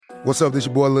What's up, this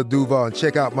your boy Lil Duval, and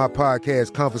check out my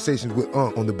podcast, Conversations with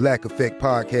Unc, on the Black Effect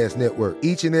Podcast Network.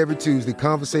 Each and every Tuesday,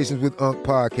 Conversations with Unc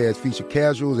podcast feature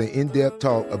casuals and in-depth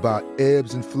talk about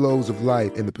ebbs and flows of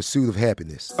life and the pursuit of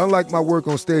happiness. Unlike my work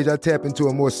on stage, I tap into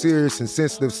a more serious and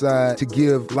sensitive side to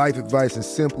give life advice and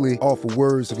simply offer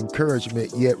words of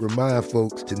encouragement, yet remind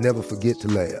folks to never forget to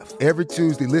laugh. Every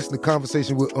Tuesday, listen to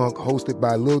Conversations with Unc, hosted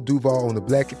by Lil Duval on the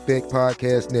Black Effect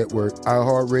Podcast Network,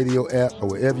 iHeartRadio app, or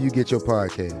wherever you get your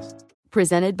podcasts.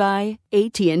 Presented by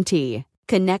AT&T.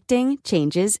 Connecting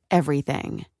changes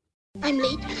everything. I'm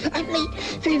late for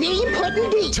a very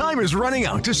important date. Time is running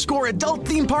out to score adult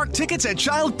theme park tickets at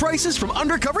child prices from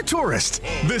Undercover Tourist.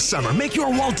 This summer, make your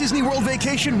Walt Disney World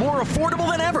vacation more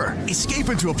affordable than ever. Escape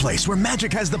into a place where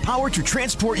magic has the power to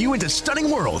transport you into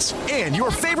stunning worlds and your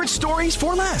favorite stories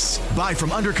for less. Buy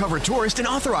from Undercover Tourist, an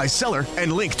authorized seller,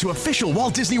 and link to official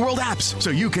Walt Disney World apps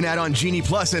so you can add on Genie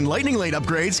Plus and Lightning Lane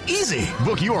upgrades easy.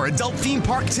 Book your adult theme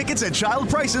park tickets at child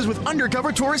prices with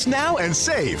Undercover Tourist now and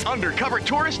save.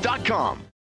 UndercoverTourist.com.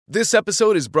 This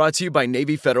episode is brought to you by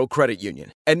Navy Federal Credit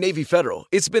Union. At Navy Federal,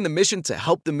 it's been the mission to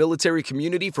help the military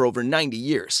community for over 90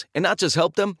 years. And not just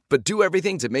help them, but do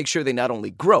everything to make sure they not only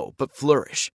grow, but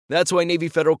flourish. That's why Navy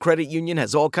Federal Credit Union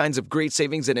has all kinds of great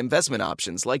savings and investment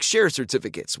options like share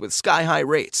certificates with sky-high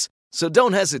rates. So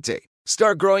don't hesitate.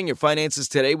 Start growing your finances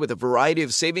today with a variety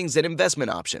of savings and investment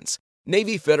options.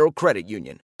 Navy Federal Credit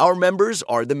Union. Our members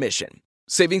are the mission.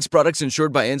 Savings products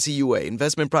insured by NCUA.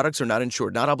 Investment products are not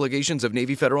insured, not obligations of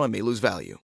Navy Federal and may lose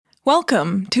value.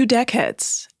 Welcome to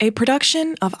Deckheads, a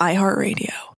production of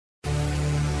iHeartRadio.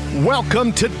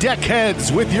 Welcome to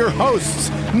Deckheads with your hosts,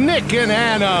 Nick and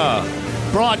Anna.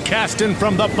 Broadcasting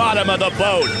from the bottom of the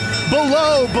boat,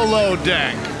 below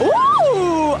deck.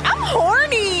 Ooh, I'm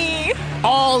horny.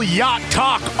 All yacht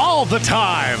talk all the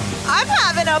time. I'm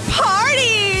having a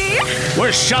party.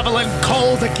 We're shoveling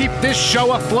coal to keep this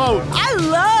show afloat. I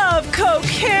love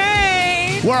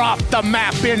cocaine. We're off the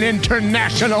map in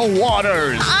international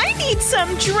waters. I need some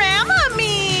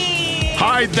Dramamine.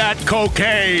 Hide that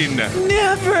cocaine.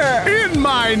 Never. In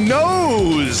my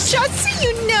nose. Just so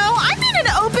you know, I'm in an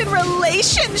open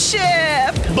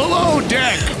relationship. Below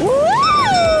deck.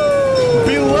 Woo!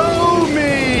 Below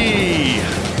me.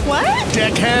 What?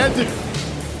 Deckhead.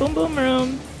 Boom boom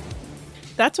room.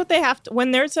 That's what they have to, when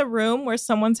there's a room where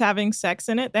someone's having sex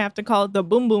in it, they have to call it the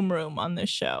boom boom room on this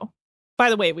show.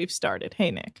 By the way, we've started. Hey,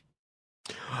 Nick.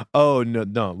 Oh,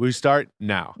 no. We start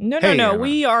now. No. Anna.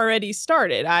 We already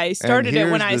started. I started it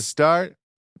when I... the start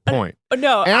point.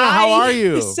 No, Anna, how are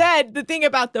you? said the thing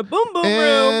about the boom boom room.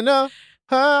 Anna,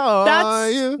 how are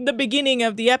you? That's the beginning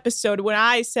of the episode when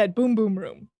I said boom boom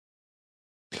room.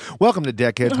 Welcome to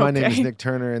Deckheads. My name is Okay. Nick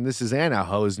Turner, and this is Anna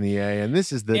Hosnier, and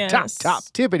this is the Yes. top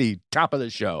of the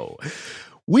show.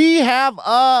 We have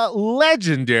a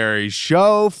legendary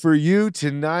show for you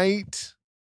tonight.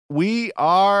 We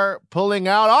are pulling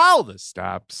out all the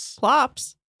stops,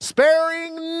 Plops.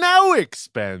 sparing no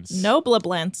expense. No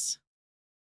bliblance.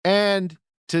 And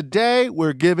today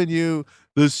we're giving you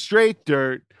the straight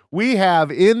dirt. We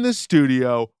have in the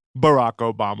studio Barack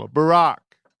Obama. Barack.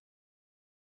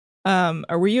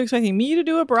 Were you expecting me to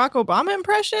do a Barack Obama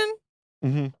impression?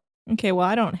 Mm-hmm. Okay, well,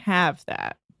 I don't have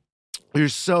that. You're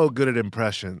so good at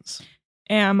impressions.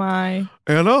 Am I?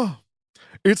 Anna,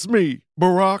 it's me,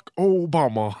 Barack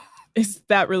Obama. Is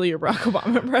that really your Barack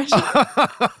Obama impression?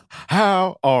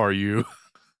 How are you?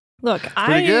 Look, Pretty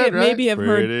I good, right? maybe have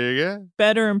heard Pretty good.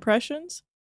 better impressions.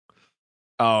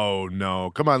 Oh,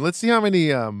 no. Come on. Let's see how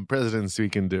many presidents we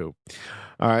can do.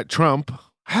 All right. Trump.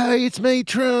 Hey, it's me,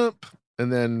 Trump.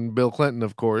 And then Bill Clinton,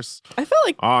 of course. I feel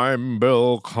like I'm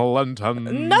Bill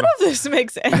Clinton. none of this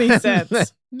makes any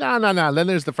sense. No. Then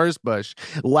there's the first Bush.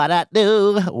 What I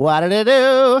do? What did I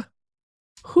do?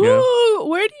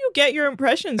 Where do you get your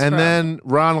impressions And from? then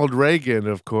Ronald Reagan,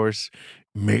 of course.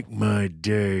 Make my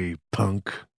day,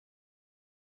 punk.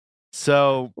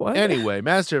 So What? anyway,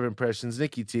 Master of Impressions,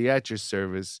 Nikki T, at your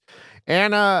service.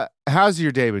 Anna, how's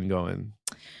your day been going?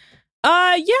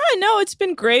 Yeah, no, it's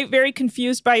been great. Very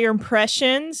confused by your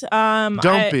impressions.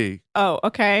 Don't be. Oh,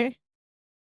 okay.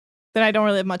 Then I don't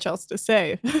really have much else to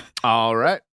say. All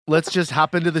right. Let's just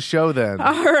hop into the show then.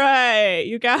 All right,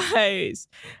 you guys.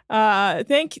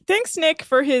 Thanks, Nick,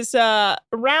 for his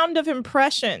round of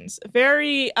impressions.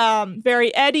 Very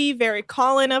Eddie, very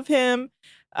Colin of him.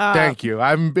 Thank you.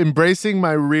 I'm embracing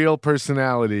my real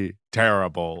personality.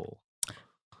 Terrible.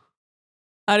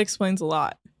 That explains a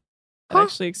lot. That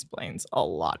actually explains a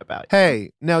lot about you.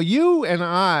 Hey, now you and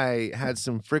I had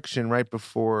some friction right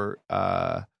before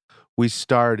we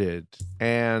started,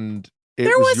 and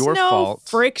There was your no fault.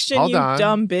 friction, Hold you on.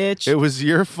 dumb bitch. It was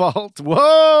your fault.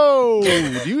 Whoa!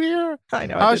 Do you hear I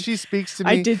know. how she speaks to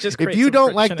me? I did just If create you some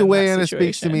don't like friction the in way that Anna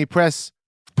speaks to situation. me, press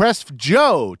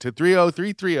Joe to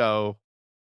 30330,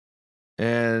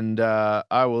 and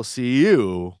I will see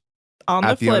you On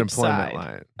at the the flip unemployment side.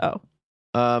 line.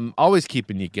 Oh. Always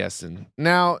keeping you guessing.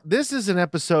 Now, this is an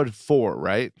episode 4,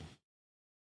 right?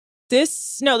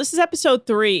 This is episode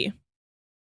 3.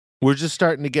 We're just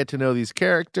starting to get to know these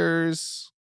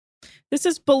characters. This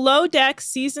is Below Deck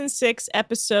season 6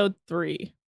 episode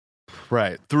 3.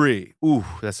 Right, 3. Ooh,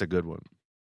 that's a good one.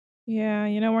 Yeah,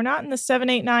 we're not in the 7,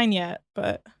 8, 9 yet,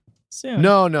 but soon.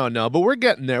 No, but we're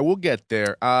getting there. We'll get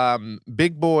there.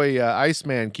 Big boy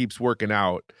Iceman keeps working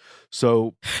out,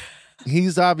 so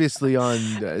he's obviously on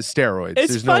steroids.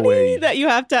 It's There's funny no way.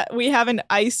 that we have an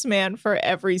Iceman for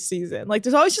every season. Like,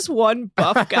 there's always just one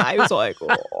buff guy who's like,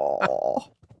 oh.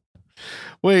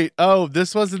 Wait,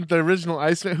 this wasn't the original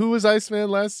Iceman. Who was Iceman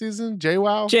last season?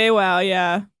 JWoww? JWoww,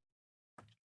 yeah.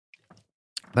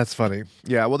 That's funny.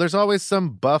 Yeah, well, there's always some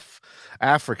buff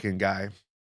African guy.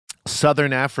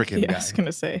 Southern African Yeah, guy. I was going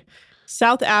to say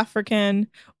South African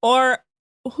or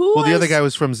who Well, the other was- guy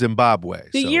was from Zimbabwe.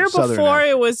 The so year Southern before Africa.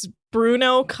 it was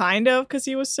Bruno, kind of, because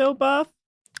he was so buff.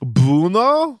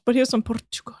 Bruno? But he was from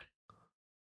Portugal.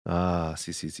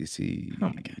 See. Oh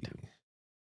my God.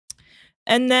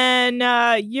 And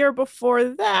then year before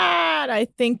that, I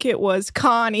think it was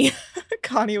Connie.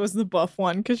 Connie was the buff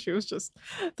one because she was just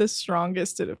the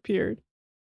strongest, it appeared.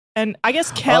 And I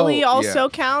guess Kelly also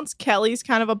counts. Kelly's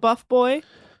kind of a buff boy.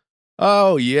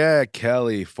 Oh, yeah,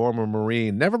 Kelly, former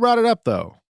Marine. Never brought it up,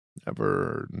 though.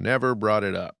 Never brought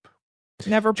it up.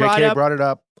 Never brought JK up. brought it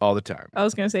up all the time. I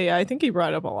was going to say, I think he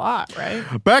brought it up a lot, right?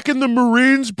 Back in the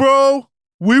Marines, bro,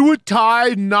 we would tie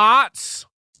knots,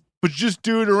 but just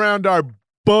do it around our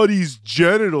buddies'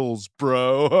 genitals,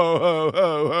 bro. Ho, ho,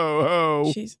 ho, ho,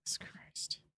 ho. Jesus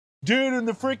Christ. Dude, in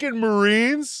the freaking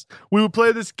Marines, we would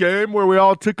play this game where we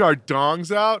all took our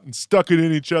dongs out and stuck it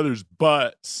in each other's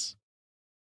butts.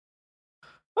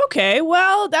 Okay,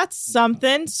 well, that's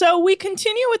something. So we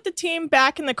continue with the team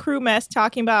back in the crew mess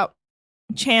talking about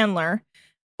Chandler.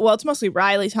 Well, it's mostly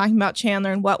Riley talking about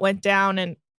Chandler and what went down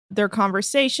and their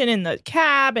conversation in the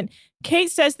cab. And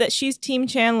Kate says that she's Team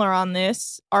Chandler on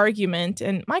this argument.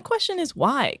 And my question is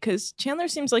why? Because Chandler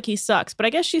seems like he sucks, but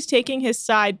I guess she's taking his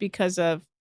side because of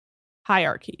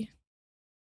hierarchy.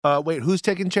 Wait, who's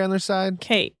taking Chandler's side?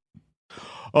 Kate.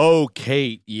 Oh,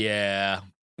 Kate, yeah.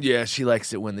 Yeah, she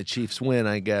likes it when the Chiefs win,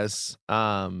 I guess.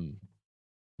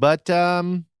 But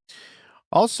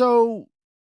also,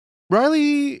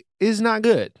 Riley is not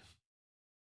good.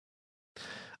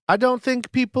 I don't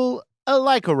think people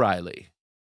like O'Reilly.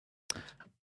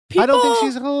 I don't think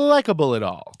she's likable at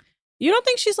all. You don't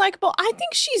think she's likable? I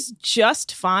think she's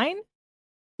just fine.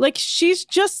 Like, she's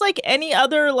just like any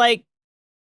other, like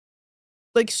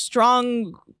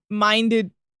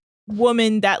strong-minded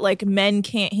woman that, like, men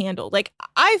can't handle. Like,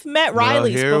 I've met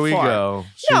Riley's here before. we go.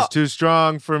 No. She's too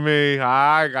strong for me.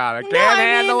 I can't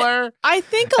handle her. I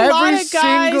think a lot of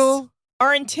guys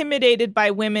are intimidated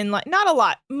by women. Like, not a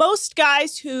lot. Most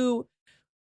guys who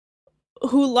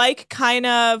like kind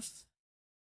of,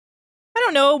 I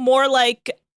don't know, more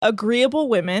like agreeable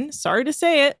women. Sorry to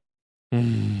say it.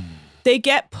 They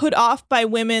get put off by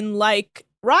women like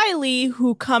Riley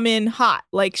who come in hot.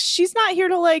 Like, she's not here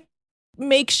to, like,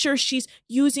 make sure she's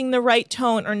using the right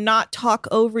tone or not talk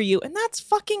over you. And that's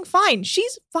fucking fine.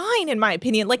 She's fine, in my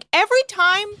opinion. Like, every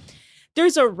time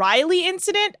there's a Riley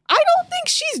incident, I don't think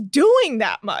she's doing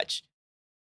that much.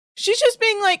 She's just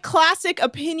being, like, classic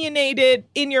opinionated,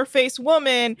 in-your-face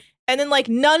woman. And then, like,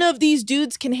 none of these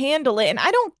dudes can handle it. And I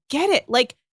don't get it.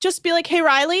 Like, just be like, hey,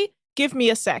 Riley, give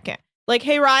me a second. Like,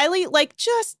 hey, Riley, like,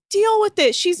 just deal with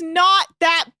it. She's not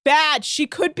that bad. She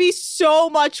could be so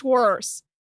much worse.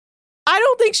 I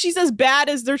don't think she's as bad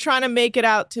as they're trying to make it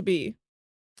out to be.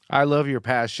 I love your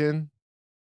passion.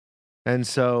 And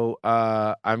so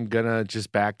I'm going to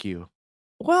just back you.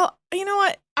 Well, you know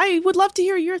what? I would love to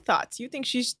hear your thoughts. You think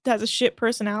she has a shit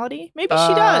personality? Maybe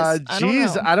she does.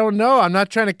 I don't know. I'm not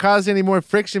trying to cause any more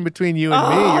friction between you and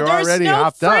me. You're there's already no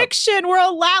hopped up. friction. We're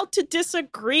allowed to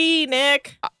disagree,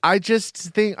 Nick. I just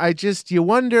think you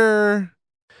wonder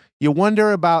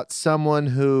about someone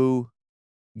who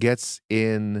gets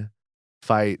in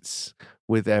fights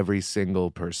with every single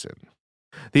person.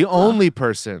 The only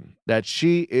person that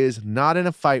she is not in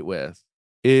a fight with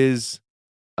is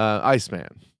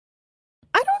Iceman.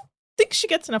 I don't think she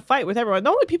gets in a fight with everyone. The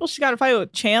only people she got in a fight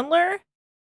with, Chandler,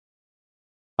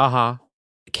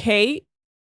 Kate,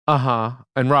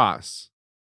 and Ross.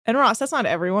 And Ross. That's not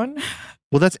everyone.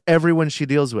 Well, that's everyone she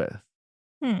deals with.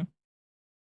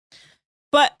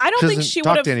 But I don't She think doesn't she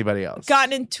talk would to have anybody else.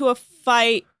 gotten into a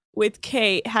fight with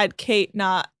Kate had Kate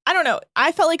not. I don't know.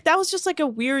 I felt like that was just like a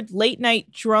weird late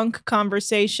night drunk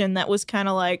conversation that was kind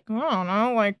of like, I don't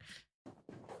know, like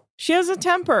she has a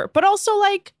temper, but also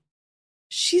like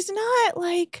she's not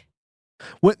like.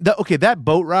 That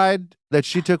boat ride that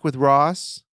she took with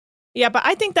Ross. Yeah, but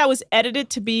I think that was edited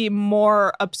to be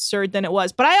more absurd than it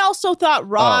was. But I also thought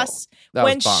Ross,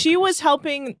 when she was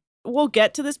helping, we'll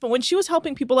get to this, but when she was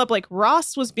helping people up, like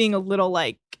Ross was being a little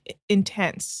like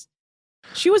intense.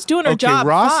 She was doing her job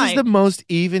Ross fine. is the most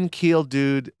even-keeled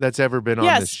dude that's ever been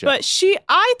on this show. Yes, but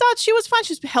I thought she was fine.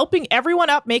 She was helping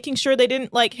everyone up, making sure they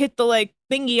didn't like hit the like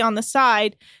thingy on the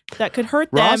side that could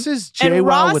hurt them. Ross is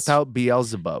JWoww without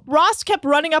Beelzebub. Ross kept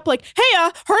running up like,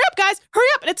 hey, hurry up, guys, hurry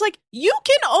up. And it's like, you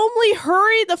can only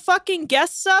hurry the fucking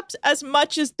guests up as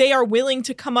much as they are willing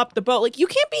to come up the boat. Like, you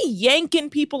can't be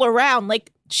yanking people around.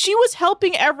 Like, she was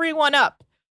helping everyone up.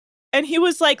 And he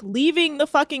was like leaving the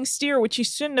fucking steer, which he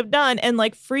shouldn't have done, and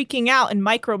like freaking out and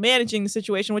micromanaging the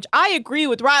situation, which I agree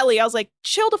with Riley. I was like,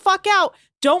 chill the fuck out.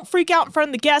 Don't freak out in front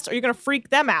of the guests or you're going to freak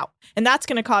them out. And that's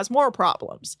going to cause more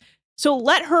problems. So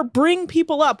let her bring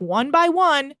people up one by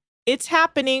one. It's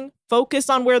happening. Focus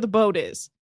on where the boat is.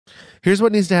 Here's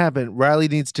what needs to happen. Riley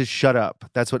needs to shut up.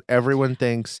 That's what everyone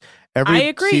thinks. I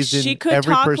agree. She could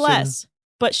talk less,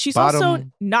 but she's also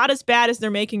not as bad as they're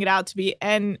making it out to be.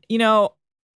 And, you know,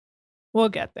 we'll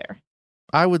get there.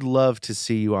 I would love to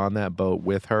see you on that boat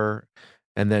with her,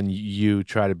 and then you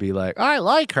try to be like, I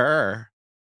like her.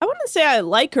 I wouldn't say I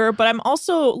like her, but I'm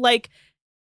also like,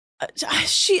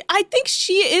 I think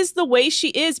she is the way she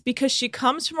is because she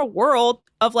comes from a world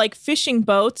of like fishing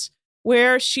boats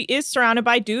where she is surrounded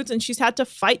by dudes and she's had to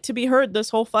fight to be heard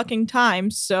this whole fucking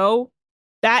time. So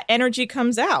that energy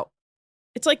comes out.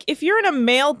 It's like if you're in a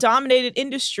male-dominated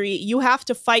industry, you have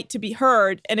to fight to be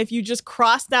heard. And if you just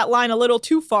cross that line a little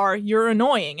too far, you're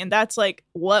annoying. And that's like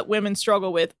what women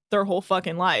struggle with their whole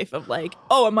fucking life of like,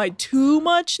 oh, am I too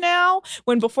much now?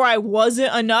 When before I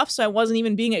wasn't enough, so I wasn't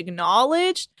even being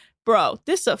acknowledged. Bro,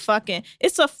 it's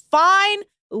a fine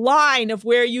line of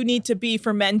where you need to be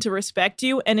for men to respect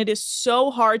you. And it is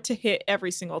so hard to hit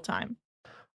every single time.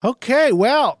 Okay,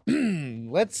 well,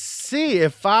 let's see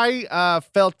if I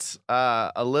felt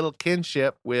a little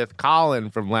kinship with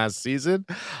Colin from last season.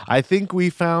 I think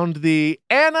we found the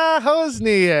Anna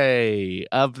Hosnier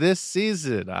of this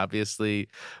season. Obviously,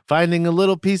 finding a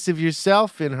little piece of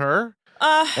yourself in her.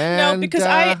 No, because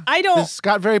I don't. This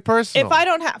got very personal. If I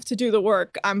don't have to do the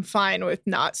work, I'm fine with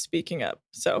not speaking up.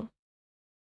 So.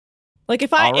 Like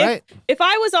if I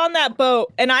was on that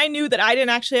boat and I knew that I didn't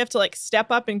actually have to like step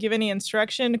up and give any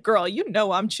instruction, girl, you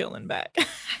know I'm chilling back.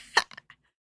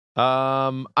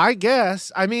 I guess.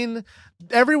 I mean,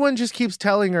 everyone just keeps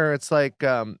telling her it's like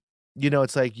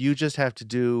it's like you just have to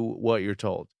do what you're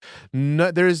told.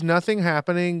 No, there is nothing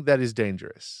happening that is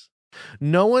dangerous.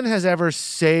 No one has ever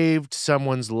saved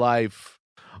someone's life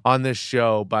on this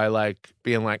show by like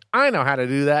being like, I know how to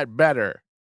do that better.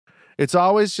 It's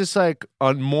always just like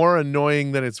more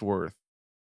annoying than it's worth.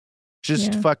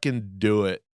 Just fucking do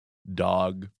it,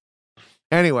 dog.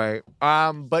 Anyway,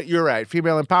 but you're right.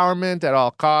 Female empowerment at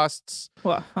all costs.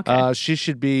 Well, okay. She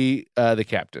should be the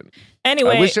captain.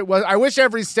 Anyway, I wish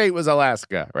every state was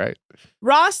Alaska, right?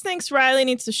 Ross thinks Riley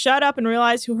needs to shut up and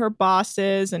realize who her boss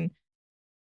is, and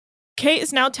Kate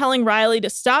is now telling Riley to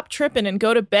stop tripping and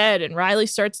go to bed. And Riley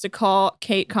starts to call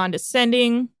Kate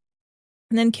condescending.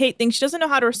 And then Kate thinks she doesn't know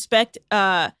how to respect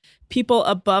people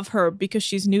above her because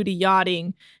she's new to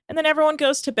yachting. And then everyone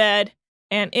goes to bed,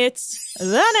 and it's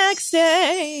the next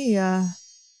day. Yeah.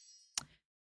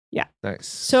 Nice.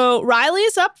 So Riley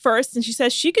is up first, and she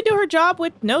says she could do her job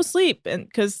with no sleep, and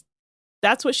because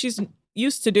that's what she's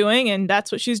used to doing, and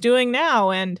that's what she's doing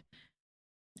now. And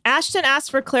Ashton asks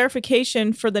for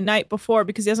clarification for the night before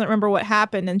because he doesn't remember what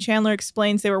happened. And Chandler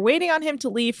explains they were waiting on him to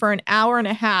leave for an hour and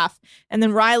a half. And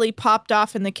then Riley popped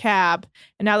off in the cab.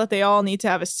 And now that they all need to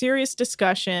have a serious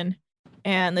discussion,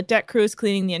 and the deck crew is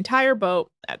cleaning the entire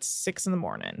boat at 6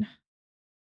 a.m.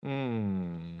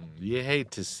 You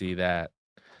hate to see that.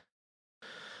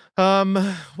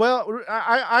 Well,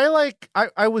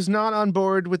 I was not on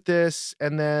board with this,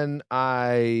 and then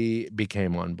I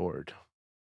became on board.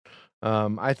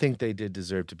 I think they did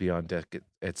deserve to be on deck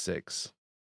at 6.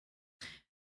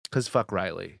 Because fuck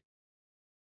Riley.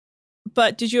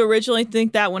 But did you originally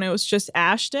think that when it was just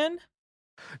Ashton?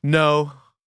 No.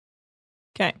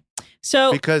 Okay.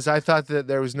 So because I thought that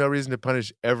there was no reason to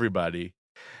punish everybody.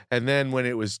 And then when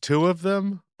it was 2 of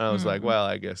them, I was like, well,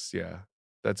 I guess, yeah,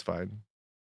 that's fine.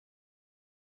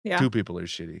 Yeah. 2 people are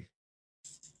shitty.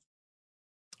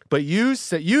 But you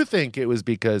think it was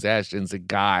because Ashton's a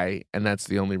guy, and that's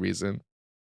the only reason?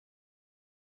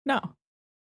 No.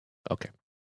 Okay.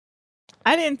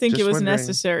 I didn't think Just it was wondering.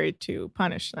 necessary to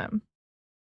punish them.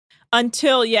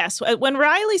 Until, yes, when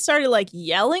Riley started like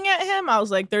yelling at him, I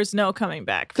was like, there's no coming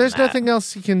back from There's that. nothing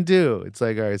else he can do. It's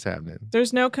like, all right, it's happening.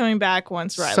 There's no coming back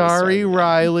once Riley Sorry, started yelling.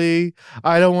 Riley.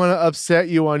 I don't want to upset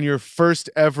you on your first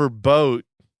ever boat.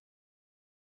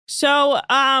 So,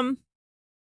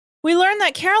 we learned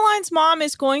that Caroline's mom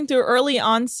is going through early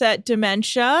onset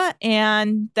dementia,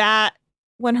 and that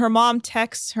when her mom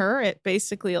texts her, it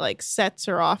basically like sets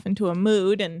her off into a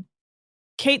mood. And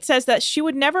Kate says that she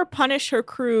would never punish her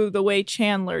crew the way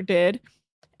Chandler did.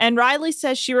 And Riley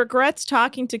says she regrets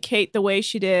talking to Kate the way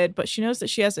she did, but she knows that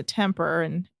she has a temper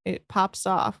and it pops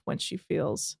off when she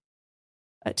feels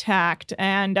attacked.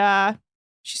 And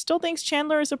she still thinks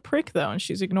Chandler is a prick, though, and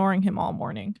she's ignoring him all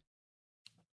morning.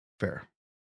 Fair.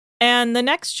 And the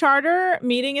next charter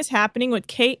meeting is happening with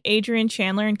Kate, Adrian,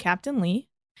 Chandler, and Captain Lee.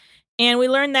 And we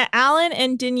learn that Alan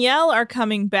and Danielle are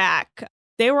coming back.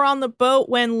 They were on the boat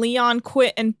when Leon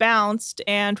quit and bounced,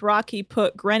 and Rocky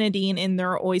put grenadine in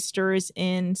their oysters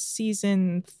in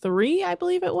season 3, I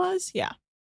believe it was. Yeah.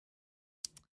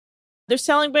 They're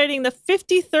celebrating the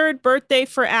 53rd birthday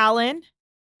for Alan.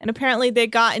 And apparently they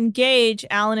got engaged,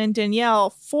 Alan and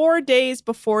Danielle, 4 days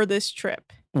before this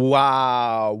trip.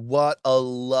 Wow. What a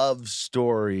love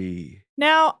story.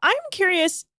 Now, I'm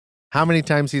curious. How many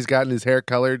times he's gotten his hair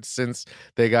colored since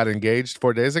they got engaged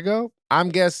 4 days ago? I'm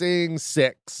guessing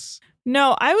 6.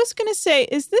 No, I was going to say,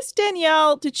 is this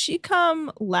Danielle? Did she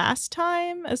come last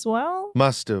time as well?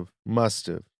 Must have.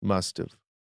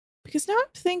 Because now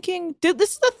I'm thinking,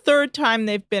 this is the 3rd time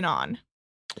they've been on.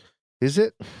 Is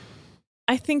it?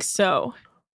 I think so.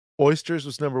 Oysters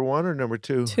was number 1 or number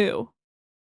 2? 2.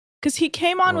 Because he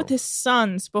came on with his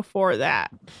sons before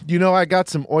that. You know, I got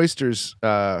some oysters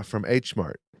from H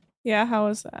Mart. Yeah, how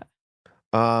was that?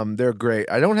 They're great.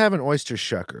 I don't have an oyster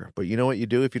shucker, but you know what you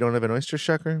do if you don't have an oyster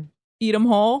shucker? Eat them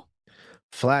whole?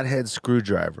 Flathead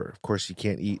screwdriver. Of course, you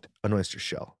can't eat an oyster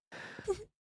shell.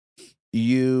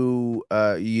 You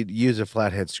use a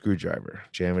flathead screwdriver.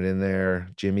 Jam it in there,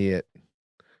 jimmy it,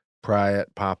 pry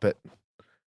it, pop it,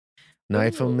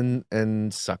 knife them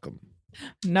and suck them.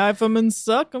 Knife them and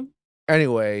suck them.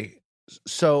 Anyway,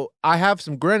 so I have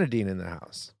some grenadine in the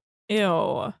house.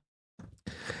 Ew.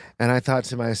 And I thought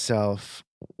to myself,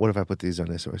 what if I put these on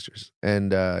his oysters?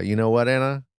 And you know what,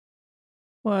 Anna?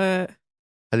 What?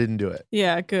 I didn't do it.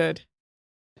 Yeah, good.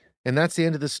 And that's the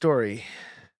end of the story.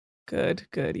 Good.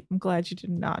 I'm glad you did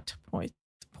not point.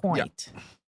 Yeah.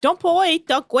 Don't point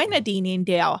the grenadine in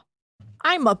there.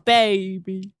 I'm a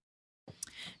baby.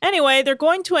 Anyway, they're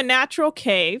going to a natural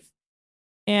cave.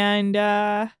 And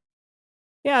yeah,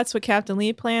 that's what Captain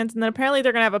Lee plans. And then apparently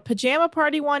they're going to have a pajama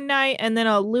party one night and then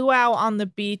a luau on the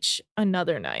beach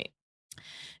another night.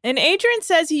 And Adrian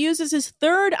says he uses his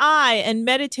third eye and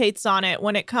meditates on it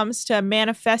when it comes to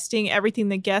manifesting everything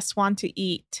the guests want to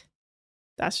eat.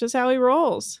 That's just how he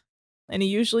rolls. And he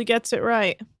usually gets it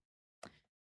right.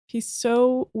 He's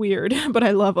so weird, but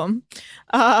I love him.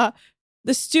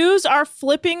 The Stews are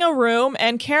flipping a room,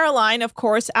 and Caroline, of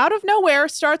course, out of nowhere,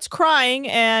 starts crying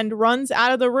and runs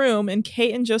out of the room, and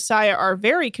Kate and Josiah are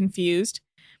very confused.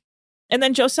 And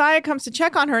then Josiah comes to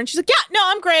check on her, and she's like, yeah, no,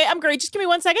 I'm great. Just give me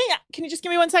 1 second. Yeah, can you just give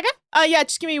me 1 second? Yeah,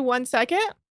 just give me 1 second.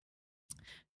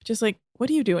 Just like, what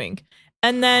are you doing?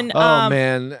 And then... oh,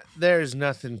 man, there's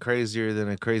nothing crazier than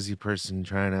a crazy person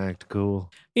trying to act cool.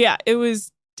 Yeah, it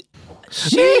was...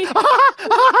 Me?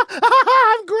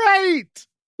 I'm great!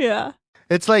 Yeah.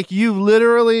 It's like you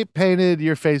literally painted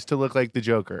your face to look like the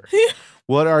Joker.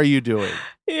 What are you doing?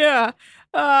 Yeah.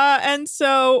 And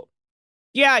so,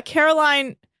 yeah,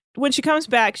 Caroline, when she comes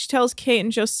back, she tells Kate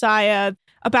and Josiah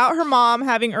about her mom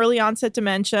having early onset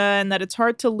dementia and that it's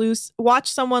hard to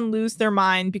watch someone lose their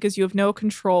mind because you have no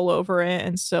control over it.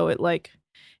 And so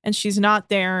and she's not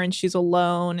there and she's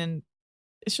alone and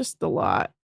it's just a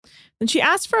lot. And she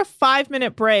asked for a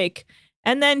 5-minute break.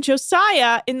 And then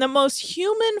Josiah, in the most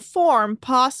human form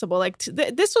possible, like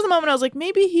this was the moment I was like,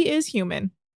 maybe he is human.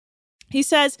 He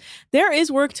says, there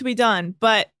is work to be done,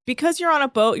 but because you're on a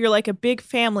boat, you're like a big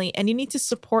family and you need to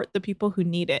support the people who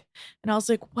need it. And I was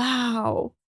like,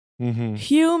 wow,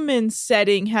 human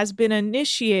setting has been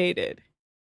initiated.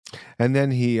 And then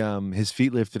he, his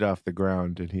feet lifted off the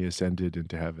ground and he ascended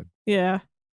into heaven. Yeah.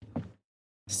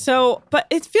 So, but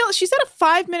she said a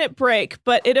 5-minute break,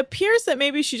 but it appears that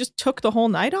maybe she just took the whole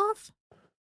night off.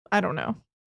 I don't know.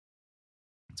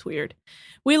 It's weird.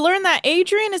 We learn that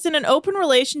Adrian is in an open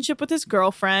relationship with his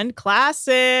girlfriend.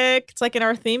 Classic. It's like in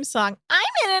our theme song. I'm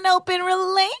in an open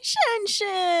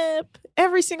relationship.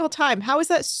 Every single time. How is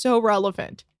that so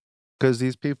relevant? Because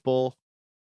these people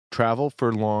travel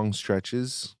for long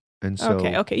stretches. And so...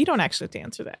 Okay. You don't actually have to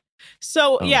answer that.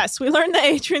 So, yes, we learned that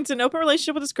Adrian's in an open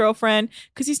relationship with his girlfriend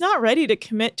because he's not ready to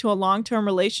commit to a long-term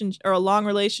relationship or a long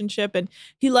relationship. And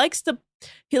he likes the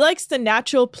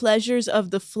natural pleasures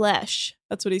of the flesh.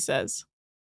 That's what he says.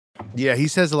 Yeah, he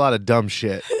says a lot of dumb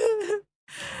shit.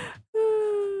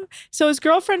 So his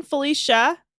girlfriend,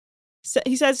 Felicia,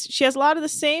 he says she has a lot of the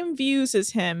same views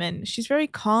as him, and she's very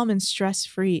calm and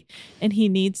stress-free, and he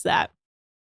needs that.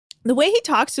 The way he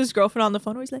talks to his girlfriend on the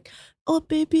phone, he's like, "Oh,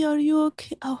 baby, are you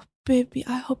okay? Oh, baby,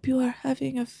 I hope you are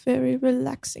having a very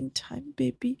relaxing time,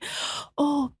 baby.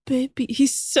 Oh, baby."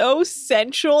 He's so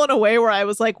sensual in a way where I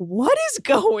was like, what is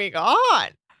going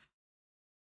on?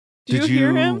 Did you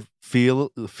hear him?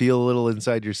 Feel a little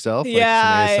inside yourself? Like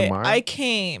Yeah, some ASMR? I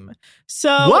came. So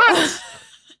What?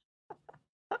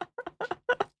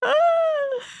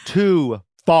 Too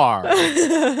far.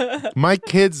 My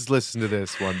kids listen to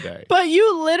this one day. But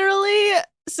you literally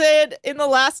said in the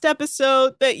last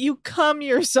episode that you cum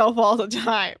yourself all the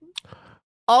time.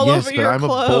 All over your clothes. Yes, but I'm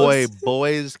a boy.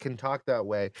 Boys can talk that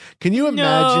way. Can you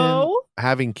imagine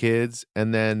having kids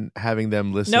and then having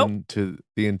them listen to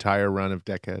the entire run of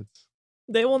Deckheads?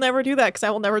 They will never do that because I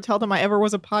will never tell them I ever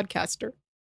was a podcaster.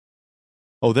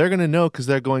 Oh, they're going to know because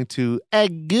they're going to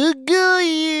Google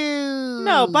you.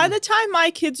 No, by the time my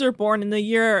kids are born in the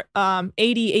year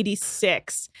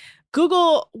 86,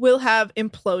 Google will have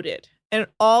imploded and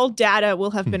all data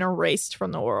will have been erased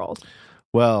from the world.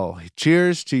 Well,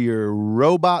 cheers to your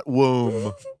robot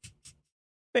womb.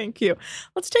 Thank you.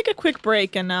 Let's take a quick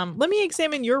break and let me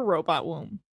examine your robot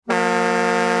womb.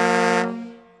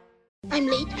 I'm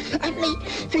late for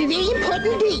a very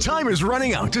important date. Time is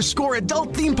running out to score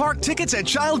adult theme park tickets at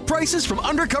child prices from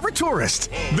Undercover Tourist.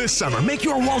 This summer, make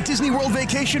your Walt Disney World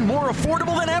vacation more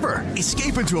affordable than ever.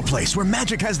 Escape into a place where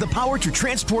magic has the power to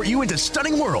transport you into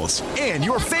stunning worlds and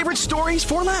your favorite stories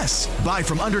for less. Buy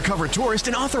from Undercover Tourist,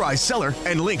 an authorized seller,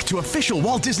 and link to official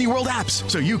Walt Disney World apps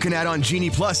so you can add on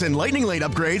Genie Plus and Lightning Lane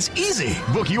upgrades easy.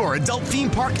 Book your adult theme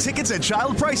park tickets at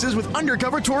child prices with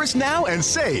Undercover Tourist now and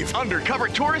save.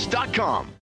 UndercoverTourist.com.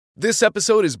 This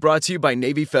episode is brought to you by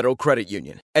Navy Federal Credit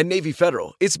Union. At Navy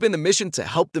Federal, it's been the mission to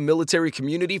help the military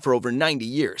community for over 90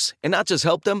 years. And not just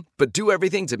help them, but do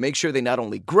everything to make sure they not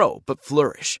only grow, but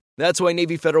flourish. That's why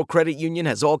Navy Federal Credit Union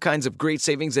has all kinds of great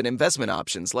savings and investment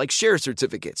options like share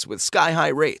certificates with sky-high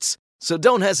rates. So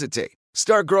don't hesitate.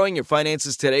 Start growing your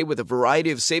finances today with a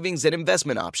variety of savings and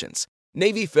investment options.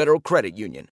 Navy Federal Credit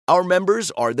Union. Our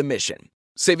members are the mission.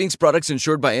 Savings products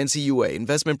insured by NCUA.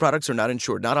 Investment products are not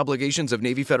insured, not obligations of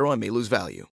Navy Federal and may lose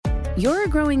value. You're a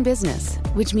growing business,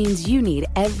 which means you need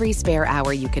every spare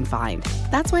hour you can find.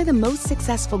 That's why the most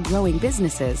successful growing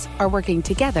businesses are working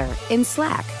together in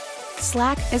Slack.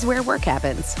 Slack is where work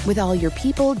happens, with all your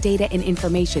people, data, and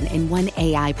information in one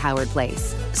AI-powered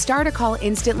place. Start a call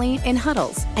instantly in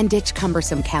huddles and ditch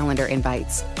cumbersome calendar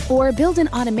invites. Or build an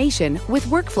automation with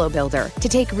Workflow Builder to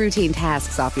take routine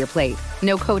tasks off your plate.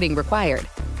 No coding required.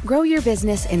 Grow your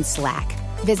business in Slack.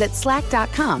 Visit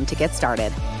slack.com to get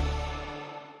started.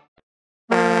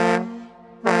 And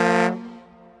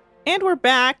we're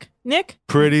back. Nick?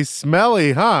 Pretty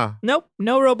smelly, huh? Nope.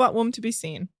 No robot womb to be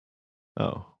seen.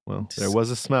 Oh. Well, there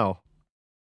was a smell.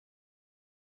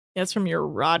 That's from your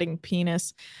rotting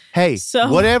penis. Hey,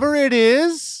 whatever it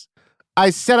is, I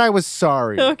said I was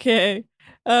sorry. Okay.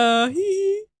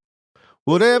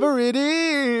 Whatever it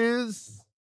is.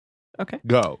 Okay.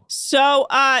 Go. So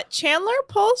Chandler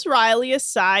pulls Riley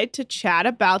aside to chat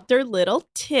about their little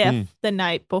tiff the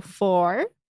night before.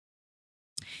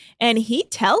 And he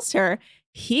tells her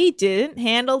he didn't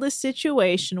handle the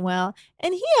situation well,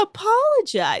 and he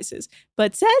apologizes,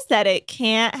 but says that it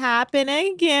can't happen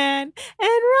again. And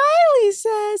Riley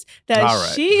says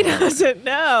that she doesn't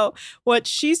know what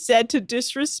she said to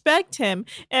disrespect him.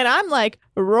 And I'm like,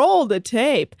 roll the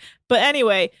tape. But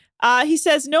anyway, he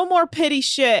says no more pity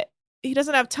shit. He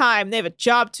doesn't have time. They have a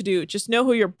job to do. Just know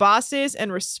who your boss is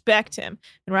and respect him.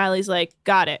 And Riley's like,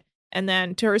 got it. And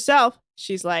then to herself,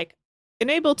 she's like,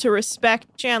 unable to respect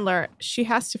Chandler, she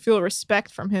has to feel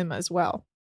respect from him as well.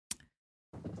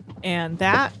 And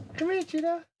that come here,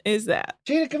 Cheetah. Is that.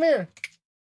 Cheetah, come here.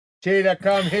 Cheetah,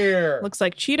 come here. Looks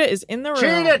like Cheetah is in the room.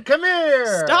 Cheetah, come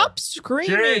here. Stop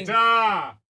screaming.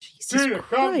 Cheetah. Jesus Cheetah,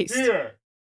 Christ. come here.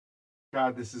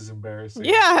 God, this is embarrassing.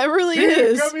 Yeah, it really Cheetah,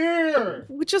 is. Come here.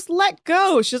 Just let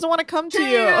go. She doesn't want to come to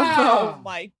you. Oh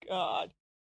my God.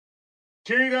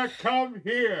 Cheetah, come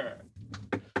here.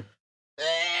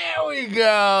 There we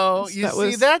go. You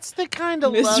see, that's the kind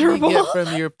of miserable. love you get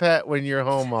from your pet when you're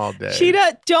home all day.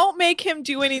 Cheetah, don't make him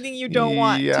do anything you don't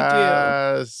want to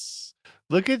Yes.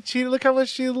 Look at Cheetah. Look how much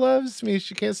she loves me.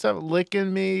 She can't stop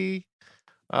licking me.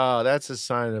 Oh, that's a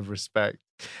sign of respect.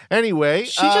 Anyway.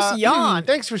 She just yawned.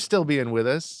 Thanks for still being with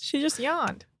us. She just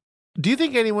yawned. Do you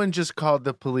think anyone just called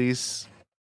the police?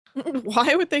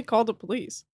 Why would they call the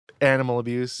police? Animal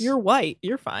abuse. You're white.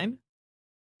 You're fine.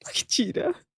 Look at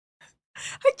Cheetah.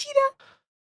 Hi, Cheetah.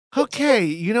 Okay,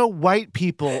 you know, white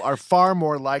people are far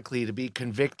more likely to be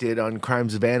convicted on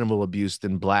crimes of animal abuse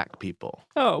than black people.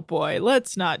 Oh, boy.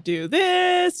 Let's not do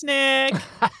this, Nick.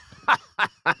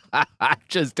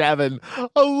 Just having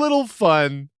a little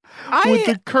fun with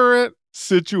the current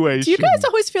situation. Do you guys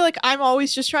always feel like I'm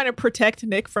always just trying to protect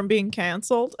Nick from being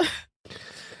canceled?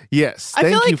 Yes.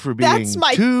 Thank you for being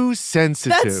too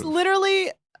sensitive. That's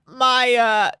literally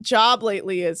my job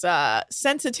lately is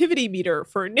sensitivity meter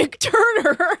for Nick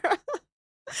Turner.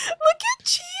 Look at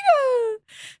Cheetah.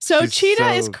 So She's Cheetah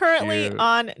so is currently cute.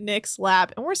 on Nick's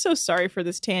lap, and we're so sorry for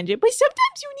this tangent, but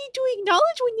sometimes you need to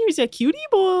acknowledge when there's a cutie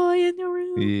boy in the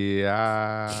room.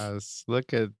 Yes.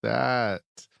 Look at that.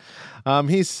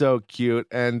 He's so cute.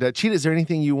 And Cheetah, is there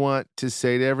anything you want to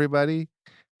say to everybody?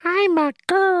 I'm a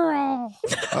girl.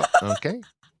 Oh, okay.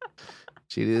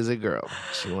 Cheetah is a girl.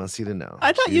 She wants you to know.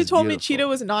 I thought She you is told me beautiful. Cheetah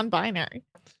was non-binary.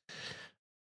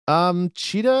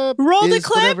 Cheetah Roll the is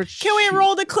clip. whatever Can we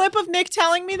roll the clip of Nick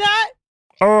telling me that?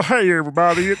 Oh, hey,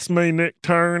 everybody. It's me, Nick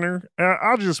Turner.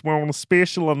 I just want a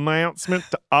special announcement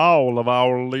to all of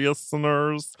our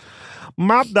listeners.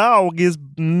 My dog is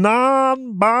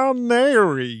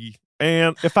non-binary.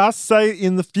 And if I say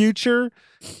in the future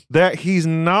that he's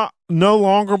no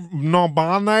longer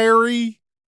non-binary,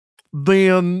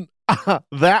 then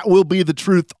that will be the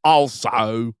truth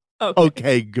also.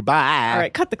 Okay, goodbye. All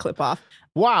right, cut the clip off.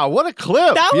 Wow, what a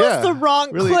clip. That Yeah. was the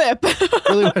wrong Really- clip.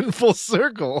 Really went full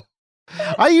circle.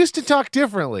 I used to talk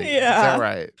differently. Is Yeah. that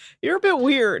right? You're a bit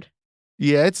weird.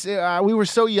 Yeah, it's we were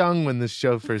so young when this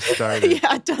show first started.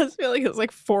 Yeah, it does feel like it was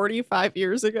like 45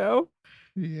 years ago.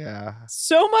 Yeah.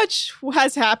 So much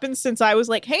has happened since I was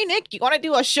like, hey, Nick, you want to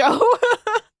do a show?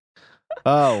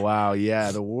 Oh, wow.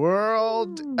 Yeah, the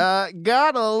world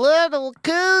got a little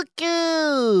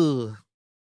cuckoo.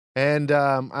 And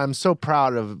I'm so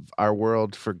proud of our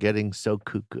world for getting so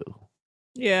cuckoo.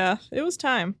 Yeah, it was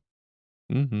time.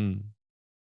 Mm-hmm.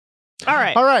 All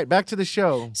right. All right, back to the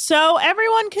show. So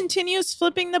everyone continues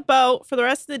flipping the boat for the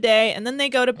rest of the day, and then they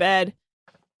go to bed.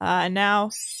 And now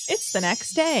it's the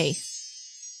next day.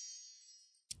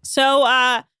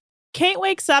 So Kate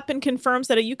wakes up and confirms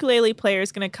that a ukulele player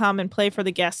is going to come and play for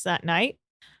the guests that night.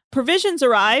 Provisions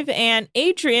arrive, and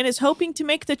Adrian is hoping to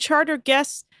make the charter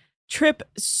guest trip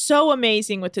so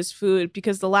amazing with his food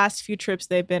because the last few trips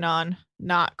they've been on,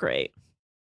 not great.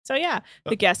 So yeah,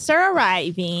 the guests are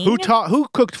arriving. Who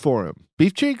cooked for him?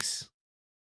 Beef Cheeks?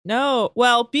 No.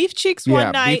 Well, Beef Cheeks one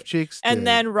Yeah, night Beef Cheeks and did.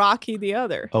 then Rocky the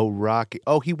other. Oh, Rocky.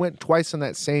 Oh, he went twice on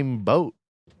that same boat.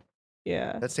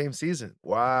 Yeah. That same season.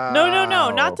 Wow.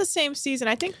 No, not the same season.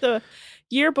 I think the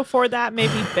year before that,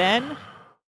 maybe Ben.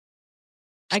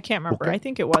 I can't remember. Okay. I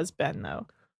think it was Ben, though.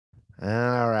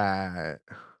 All right.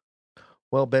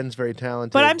 Well, Ben's very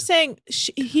talented. But I'm saying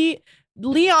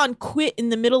Leon quit in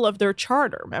the middle of their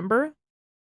charter, remember?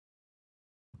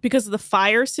 Because of the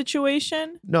fire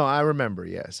situation. No, I remember.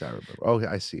 Yes, I remember. Oh,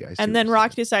 I see. And then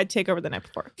Rocky decided to take over the night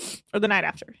before. Or the night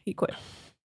after. He quit.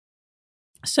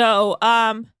 So,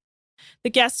 the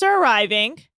guests are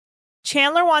arriving.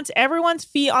 Chandler wants everyone's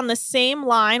feet on the same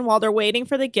line while they're waiting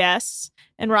for the guests.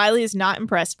 And Riley is not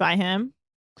impressed by him.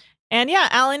 And yeah,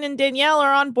 Alan and Danielle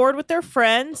are on board with their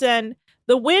friends. And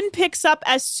the wind picks up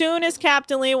as soon as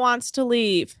Captain Lee wants to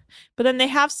leave. But then they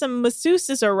have some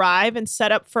masseuses arrive and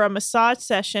set up for a massage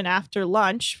session after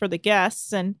lunch for the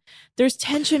guests. And there's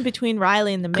tension between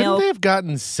Riley and the Couldn't male. they have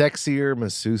gotten sexier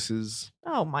masseuses?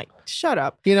 Oh my, shut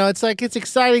up. You know, it's like, it's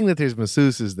exciting that there's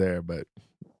masseuses there, but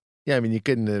yeah, I mean, you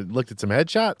couldn't have looked at some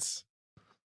headshots.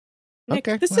 Nick,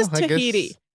 Okay, this well, is I guess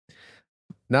Tahiti.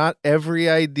 Not every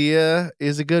idea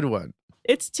is a good one.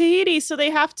 It's Tahiti, so they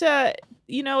have to,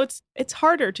 it's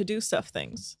harder to do stuff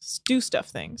things.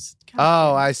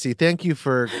 Oh, I see. Thank you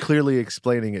for clearly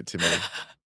explaining it to me.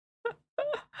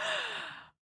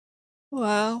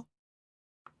 Wow.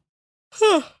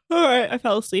 All right, I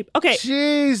fell asleep. Okay.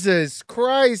 Jesus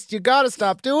Christ, you got to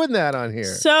stop doing that on here.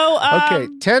 So, okay,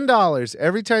 $10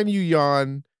 every time you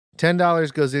yawn,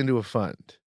 $10 goes into a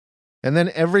fund. And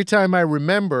then every time I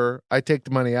remember, I take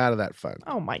the money out of that fund.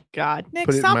 Oh my God, Nick,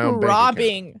 Put it in stop my own bank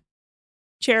robbing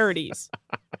charities.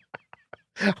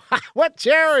 What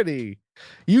charity?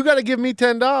 You got to give me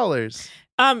 $10.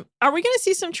 Are we going to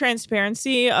see some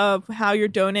transparency of how you're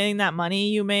donating that money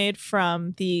you made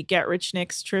from the Get Rich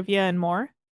Nicks trivia and more?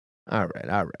 All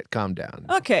right. Calm down.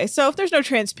 Okay, so if there's no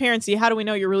transparency, how do we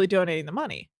know you're really donating the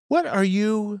money? What are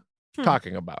you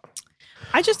talking about?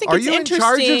 I just think Are it's you in interesting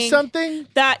charge of something?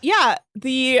 that,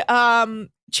 the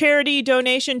Charity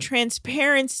Donation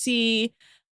Transparency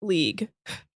League.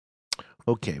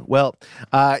 Okay, well,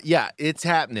 it's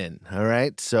happening. All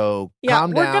right, so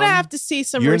calm down. We're gonna have to see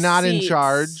some. You're receipts. not in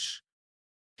charge.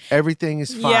 Everything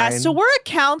is fine. Yeah, so we're a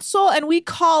council, and we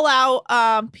call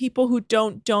out people who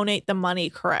don't donate the money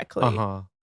correctly.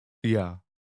 Yeah.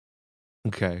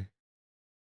 Okay.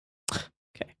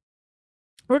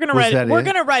 We're gonna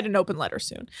write an open letter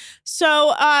soon.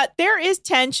 So there is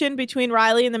tension between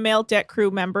Riley and the male deck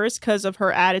crew members because of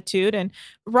her attitude, and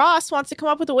Ross wants to come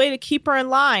up with a way to keep her in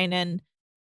line. And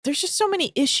there's just so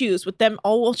many issues with them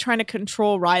all trying to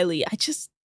control Riley.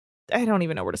 I don't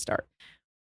even know where to start.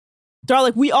 They're all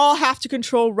like, we all have to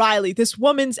control Riley. This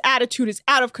woman's attitude is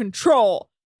out of control.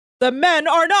 The men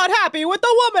are not happy with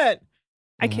the woman.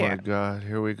 I can't. Oh my God,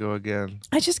 here we go again.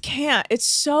 I just can't.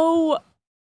 It's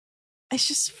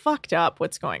just fucked up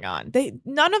what's going on.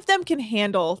 None of them can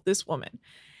handle this woman.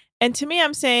 And to me,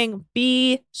 I'm saying,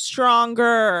 be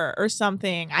stronger or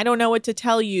something. I don't know what to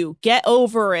tell you. Get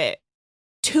over it.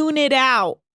 Tune it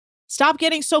out. Stop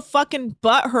getting so fucking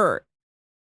butthurt.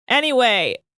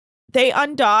 Anyway, they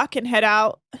undock and head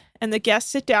out, and the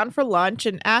guests sit down for lunch,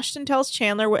 and Ashton tells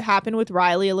Chandler what happened with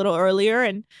Riley a little earlier.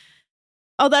 And,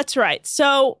 oh, that's right.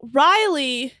 So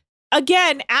Riley,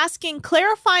 again, asking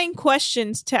clarifying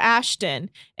questions to Ashton,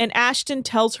 and Ashton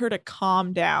tells her to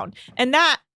calm down. And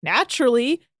that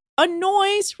naturally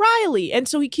annoys Riley. And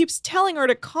so he keeps telling her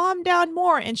to calm down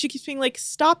more, and she keeps being like,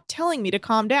 stop telling me to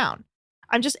calm down.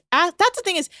 That's the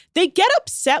thing is, they get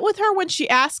upset with her when she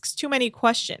asks too many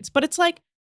questions. But it's like,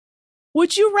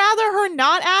 would you rather her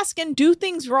not ask and do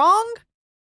things wrong?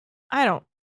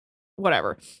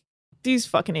 Whatever. These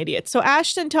fucking idiots. So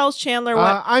Ashton tells Chandler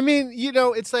what...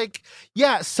 it's like,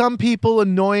 some people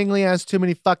annoyingly ask too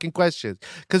many fucking questions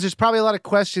because there's probably a lot of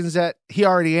questions that he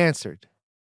already answered.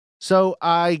 So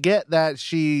I get that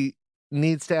she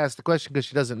needs to ask the question because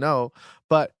she doesn't know,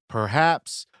 but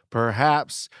perhaps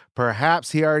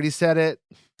he already said it.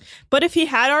 But if he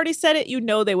had already said it,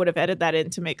 they would have edited that in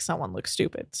to make someone look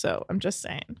stupid. So I'm just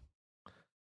saying.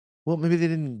 Well, maybe they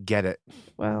didn't get it.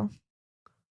 Well...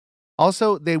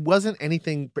 Also, there wasn't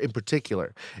anything in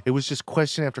particular. It was just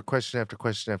question after question after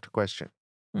question after question.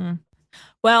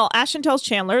 Well, Ashton tells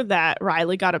Chandler that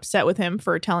Riley got upset with him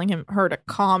for telling her to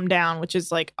calm down, which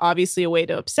is like obviously a way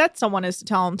to upset someone is to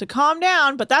tell him to calm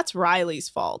down, but that's Riley's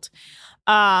fault.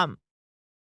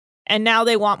 And now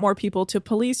they want more people to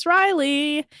police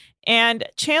Riley. And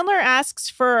Chandler asks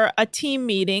for a team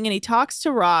meeting and he talks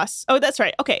to Ross. Oh, that's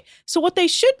right. Okay. So what they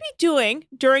should be doing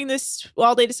during this,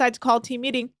 while they decide to call a team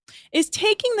meeting, is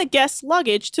taking the guests'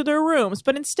 luggage to their rooms.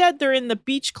 But instead, they're in the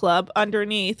beach club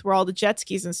underneath where all the jet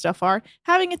skis and stuff are,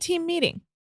 having a team meeting.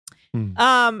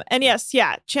 And yes,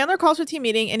 Chandler calls for a team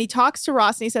meeting and he talks to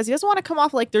Ross and he says he doesn't want to come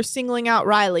off like they're singling out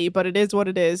Riley, but it is what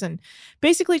it is. And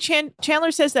basically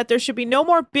Chandler says that there should be no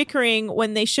more bickering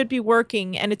when they should be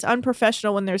working and it's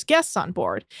unprofessional when there's guests on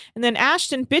board. And then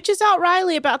Ashton bitches out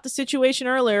Riley about the situation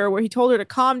earlier where he told her to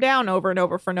calm down over and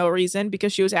over for no reason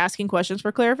because she was asking questions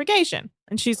for clarification.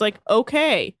 And she's like,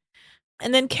 okay.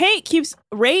 And then Kate keeps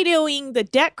radioing the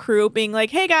deck crew being like,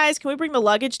 hey guys, can we bring the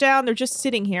luggage down? They're just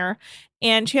sitting here.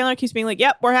 And Chandler keeps being like,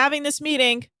 yep, we're having this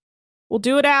meeting. We'll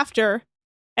do it after.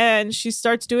 And she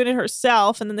starts doing it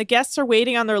herself. And then the guests are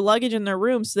waiting on their luggage in their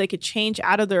room so they could change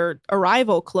out of their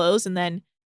arrival clothes. And then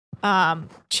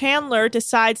Chandler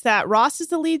decides that Ross is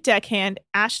the lead deckhand,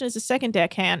 Ashton is the second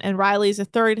deckhand, and Riley is the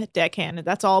third deckhand. And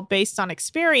that's all based on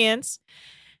experience.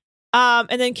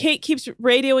 And then Kate keeps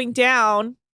radioing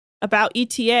down about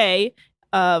ETA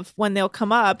of when they'll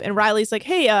come up. And Riley's like,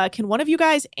 hey, can one of you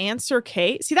guys answer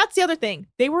Kate? See, that's the other thing.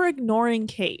 They were ignoring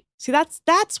Kate. See,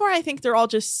 that's where I think they're all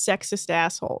just sexist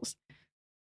assholes.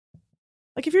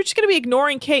 Like, if you're just going to be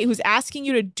ignoring Kate, who's asking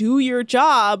you to do your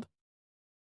job,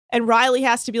 and Riley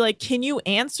has to be like, can you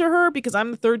answer her? Because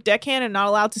I'm the third deckhand and not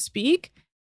allowed to speak.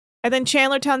 And then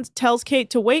Chandler tells Kate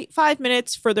to wait 5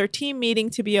 minutes for their team meeting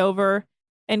to be over.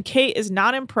 And Kate is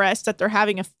not impressed that they're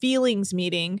having a feelings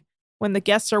meeting when the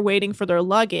guests are waiting for their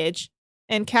luggage.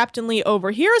 And Captain Lee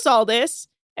overhears all this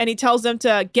and he tells them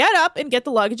to get up and get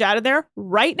the luggage out of there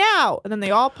right now. And then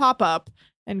they all pop up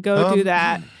and go do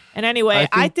that. And anyway,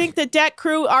 I think the deck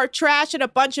crew are trash and a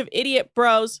bunch of idiot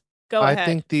bros. Go ahead. I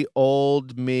think the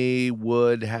old me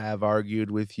would have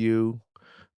argued with you,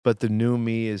 but the new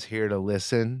me is here to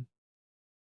listen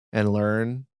and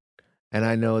learn And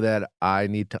I know that I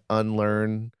need to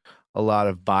unlearn a lot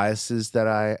of biases that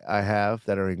I have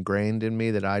that are ingrained in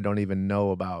me that I don't even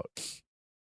know about.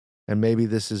 And maybe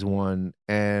this is one.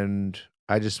 And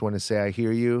I just want to say I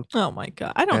hear you. Oh my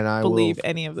God. I don't believe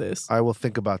any of this. I will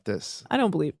think about this. I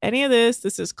don't believe any of this.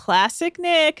 This is classic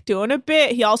Nick doing a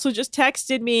bit. He also just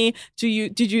texted me,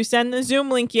 did you send the Zoom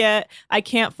link yet? I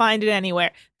can't find it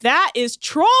anywhere. That is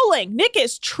trolling. Nick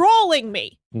is trolling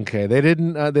me. Okay, they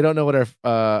don't know what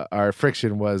our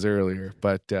friction was earlier,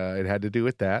 but it had to do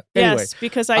with that. Anyway, yes,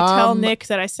 because I tell Nick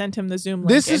that I sent him the Zoom link.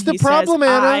 This is the problem, says,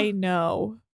 Anna. I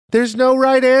know. There's no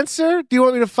right answer. Do you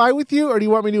want me to fight with you, or do you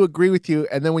want me to agree with you?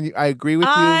 And then when I agree with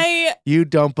you, you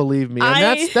don't believe me,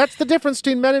 and that's the difference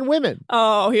between men and women.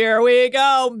 Oh, here we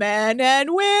go, men and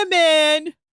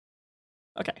women.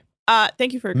 Okay.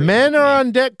 Thank you for agreeing. Men are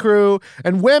on deck crew,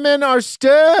 and women are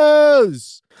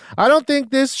stews. I don't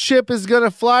think this ship is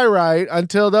gonna fly right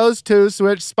until those two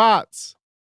switch spots.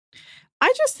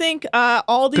 I just think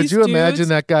all these. Could you imagine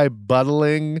that guy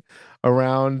buttling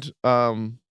around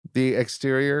the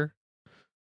exterior?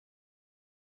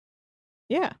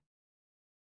 Yeah.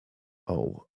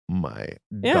 Oh my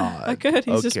yeah, God. I could.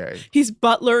 He's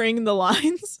butlering the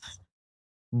lines.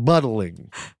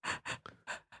 Buttling.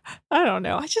 I don't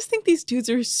know. I just think these dudes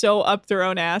are so up their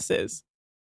own asses.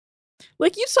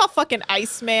 Like, you saw fucking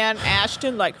Iceman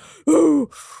Ashton, like, ooh,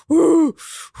 ooh,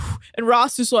 and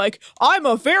Ross is like, I'm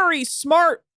a very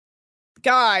smart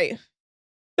guy.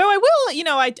 Though I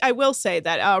will, I will say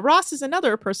that Ross is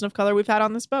another person of color we've had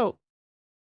on this boat.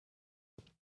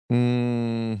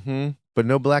 Mm-hmm. But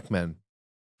no black men.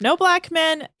 No black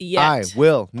men yet. I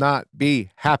will not be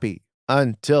happy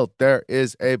until there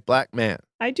is a black man.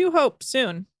 I do hope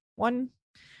soon. One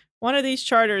of these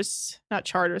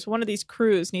one of these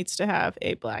crews needs to have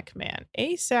a black man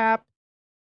ASAP,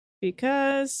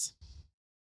 because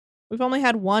we've only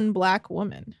had one black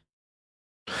woman.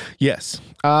 Yes.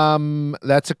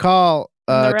 That's a call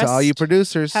to all you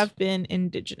producers. Have been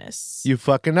indigenous. You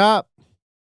fucking up.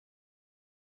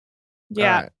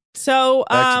 Yeah. Right. So,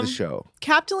 back to the show.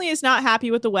 Captain Lee is not happy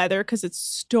with the weather because it's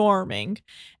storming,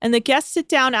 and the guests sit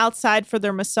down outside for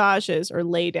their massages, or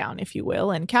lay down, if you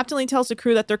will. And Captain Lee tells the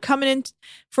crew that they're coming in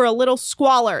for a little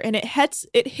squalor, and it hits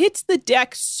the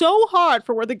deck so hard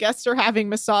for where the guests are having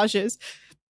massages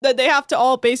that they have to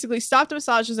all basically stop the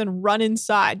massages and run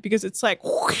inside, because it's like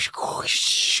whoosh,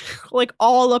 whoosh, like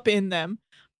all up in them.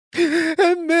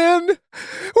 And then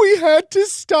we had to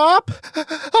stop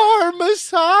our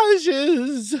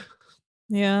massages.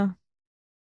 Yeah.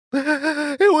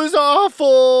 It was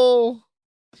awful.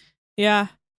 Yeah.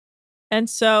 And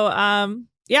so,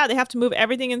 they have to move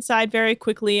everything inside very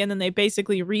quickly, and then they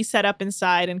basically reset up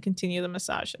inside and continue the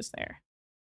massages there.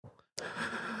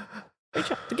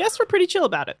 The guests were pretty chill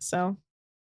about it, so.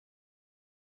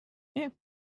 Yeah.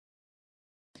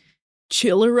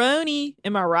 Chilleroni.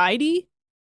 Am I righty?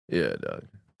 Yeah, Doug.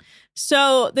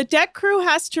 So the deck crew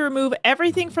has to remove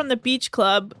everything from the beach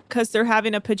club because they're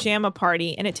having a pajama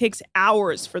party, and it takes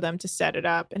hours for them to set it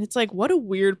up. And it's like, what a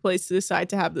weird place to decide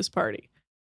to have this party.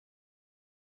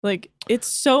 Like, it's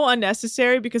so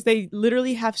unnecessary because they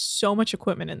literally have so much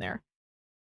equipment in there.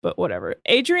 But whatever.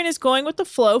 Adrian is going with the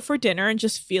flow for dinner and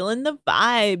just feeling the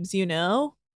vibes,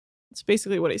 That's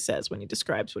basically what he says when he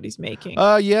describes what he's making.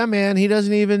 Yeah, man. He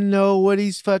doesn't even know what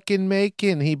he's fucking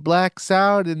making. He blacks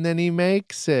out and then he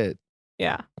makes it.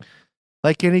 Yeah.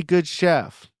 Like any good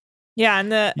chef. Yeah,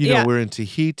 and we're in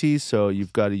Tahiti, so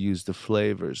you've got to use the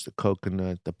flavors, the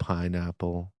coconut, the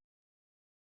pineapple.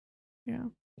 Yeah.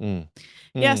 Mm.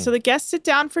 Yeah, so the guests sit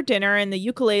down for dinner, and the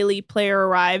ukulele player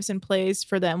arrives and plays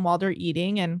for them while they're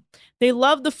eating, and they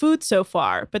love the food so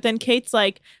far. But then Kate's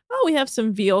like, oh, we have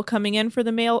some veal coming in for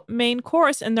the main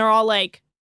course, and they're all like,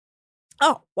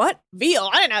 oh, what?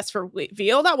 Veal? I didn't ask for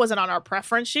veal. That wasn't on our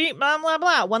preference sheet, blah, blah,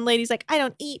 blah. One lady's like, I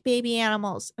don't eat baby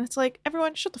animals. And it's like,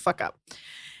 everyone, shut the fuck up.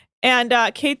 And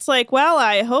Kate's like, well,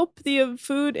 I hope the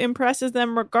food impresses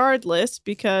them regardless,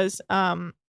 because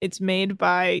it's made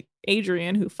by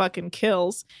Adrian, who fucking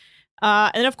kills.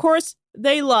 And of course,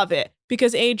 they love it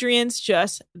because Adrian's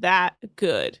just that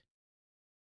good.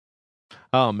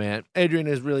 Oh, man. Adrian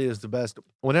really is the best.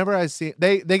 Whenever I see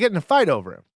they get in a fight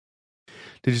over him.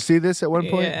 Did you see this at one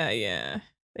point? Yeah.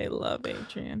 They love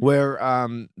Adrian. Where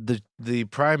the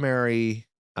primary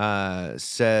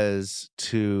says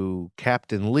to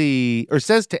Captain Lee, or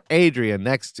says to Adrian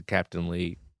next to Captain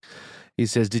Lee, he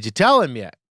says, did you tell him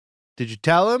yet? Did you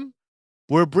tell him?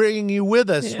 We're bringing you with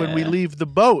us when we leave the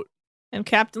boat. And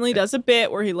Captain Lee does a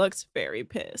bit where he looks very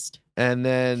pissed. And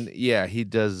then, he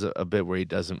does a bit where he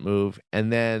doesn't move.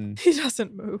 And then he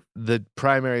doesn't move. The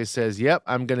primary says, yep,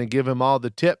 I'm going to give him all the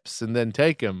tips and then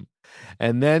take him.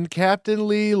 And then Captain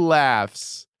Lee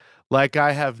laughs like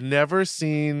I have never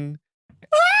seen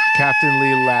Captain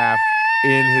Lee laugh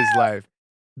in his life.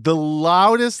 The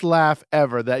loudest laugh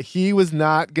ever, that he was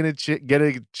not going to get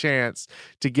a chance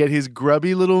to get his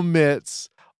grubby little mitts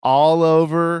all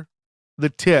over the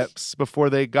tips before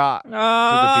they got to the people.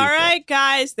 All right,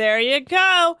 guys, there you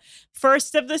go.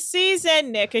 First of the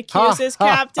season, Nick accuses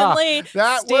Captain Lee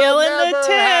stealing the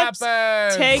tips.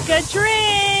 Happen. Take a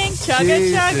drink.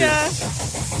 Chugga,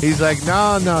 chugga. He's like,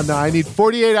 no. I need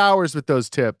 48 hours with those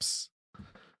tips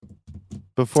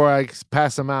before I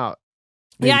pass them out.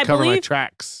 I cover my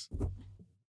tracks.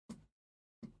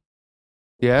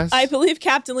 Yes? I believe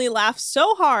Captain Lee laughed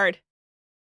so hard.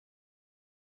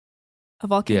 A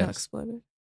volcano exploded.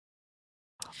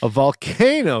 A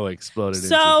volcano exploded.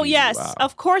 So, yes,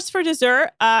 of course, for dessert,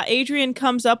 Adrian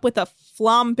comes up with a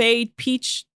flambéed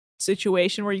peach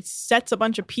situation where he sets a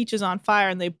bunch of peaches on fire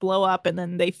and they blow up, and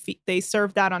then they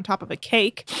serve that on top of a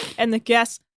cake. And the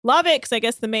guests love it because I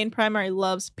guess the main primary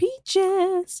loves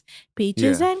peaches.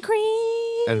 Peaches and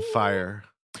cream. And fire.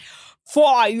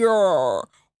 Fire!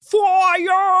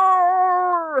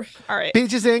 All right.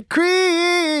 Peaches and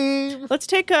cream. Let's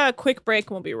take a quick break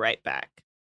and we'll be right back.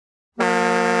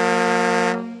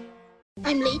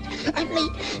 I'm late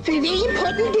for a very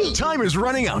important date. Time is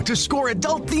running out to score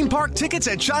adult theme park tickets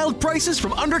at child prices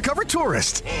from Undercover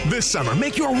Tourist. This summer,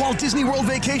 make your Walt Disney World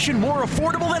vacation more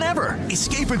affordable than ever.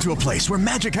 Escape into a place where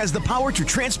magic has the power to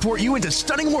transport you into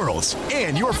stunning worlds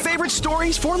and your favorite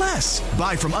stories for less.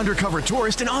 Buy from Undercover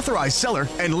Tourist, an authorized seller,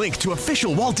 and link to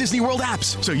official Walt Disney World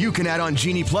apps so you can add on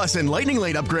Genie Plus and Lightning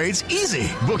Lane upgrades easy.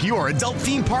 Book your adult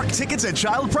theme park tickets at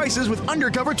child prices with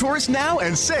Undercover Tourist now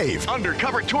and save.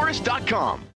 UndercoverTourist.com.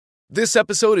 This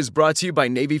episode is brought to you by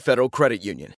Navy Federal Credit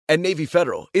Union. At Navy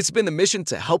Federal, it's been the mission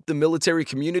to help the military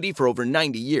community for over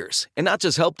 90 years. And not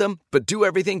just help them, but do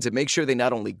everything to make sure they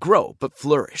not only grow, but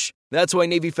flourish. That's why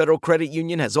Navy Federal Credit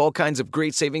Union has all kinds of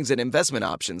great savings and investment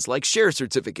options like share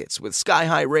certificates with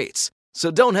sky-high rates.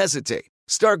 So don't hesitate.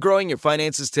 Start growing your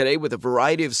finances today with a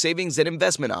variety of savings and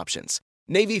investment options.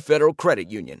 Navy Federal Credit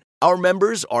Union. Our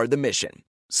members are the mission.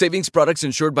 Savings products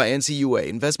insured by NCUA.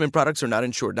 Investment products are not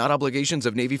insured, not obligations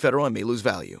of Navy Federal and may lose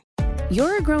value.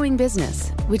 You're a growing business,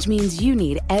 which means you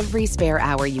need every spare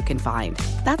hour you can find.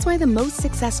 That's why the most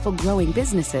successful growing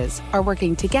businesses are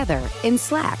working together in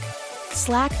Slack.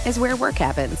 Slack is where work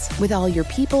happens, with all your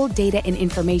people, data, and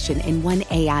information in one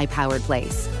AI-powered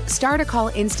place. Start a call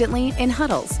instantly in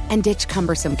huddles and ditch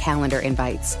cumbersome calendar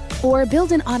invites. Or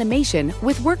build an automation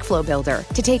with Workflow Builder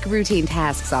to take routine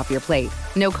tasks off your plate.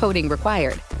 No coding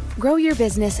required. Grow your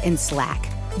business in Slack.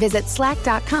 Visit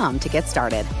slack.com to get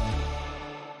started.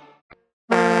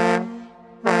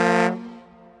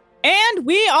 And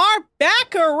we are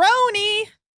macaroni.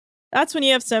 That's when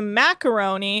you have some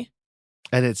macaroni.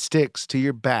 And it sticks to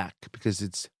your back because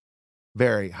it's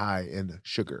very high in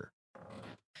sugar.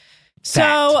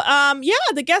 So,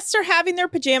 the guests are having their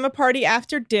pajama party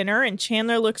after dinner, and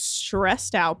Chandler looks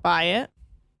stressed out by it.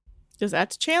 Because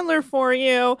that's Chandler for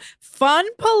you. Fun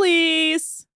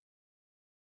police.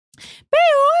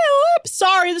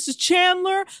 Sorry, this is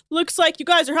Chandler. Looks like you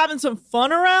guys are having some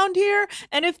fun around here.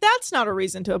 And if that's not a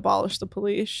reason to abolish the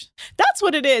police, that's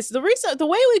what it is. The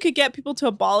way we could get people to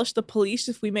abolish the police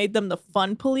if we made them the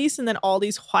fun police, and then all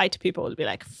these white people would be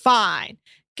like, fine,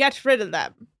 get rid of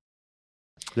them.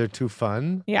 They're too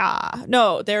fun? Yeah.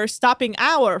 No, they're stopping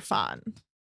our fun.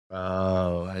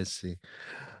 Oh, I see.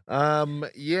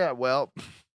 Yeah, well,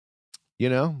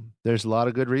 there's a lot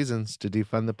of good reasons to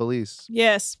defund the police.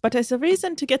 Yes, but it's a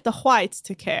reason to get the whites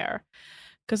to care.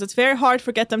 Because it's very hard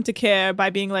to get them to care by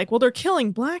being like, well, they're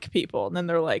killing black people. And then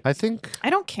they're like, I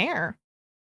don't care.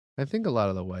 I think a lot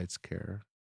of the whites care.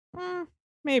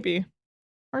 Maybe.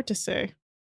 Hard to say.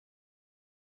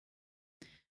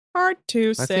 Hard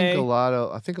to say. I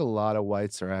think a lot of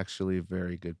whites are actually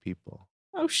very good people.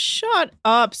 Oh, shut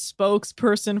up,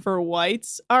 spokesperson for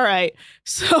whites. All right.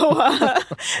 So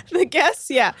the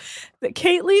guests,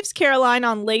 Kate leaves Caroline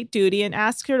on late duty and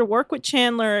asks her to work with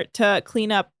Chandler to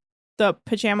clean up the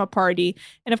pajama party.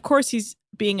 And of course, he's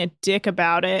being a dick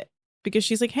about it because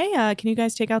she's like, hey, can you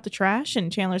guys take out the trash?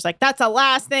 And Chandler's like, that's the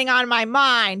last thing on my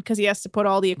mind, because he has to put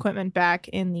all the equipment back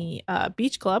in the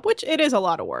beach club, which it is a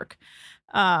lot of work.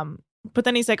 But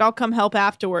then he's like, I'll come help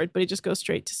afterward. But he just goes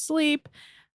straight to sleep.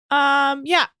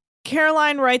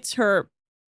 Caroline writes her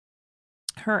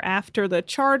after the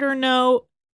charter note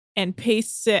and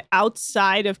pastes it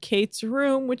outside of Kate's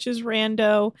room, which is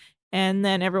rando. And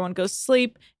then everyone goes to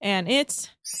sleep, and it's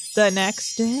the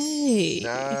next day.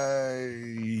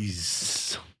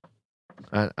 Nice.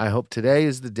 I hope today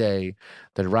is the day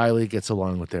that Riley gets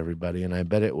along with everybody, and I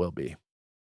bet it will be.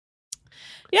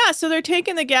 Yeah, so they're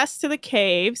taking the guests to the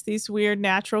caves, these weird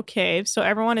natural caves. So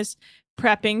everyone is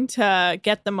prepping to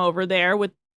get them over there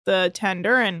with the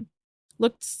tender, and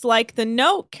looks like the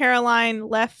note Caroline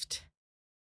left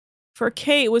for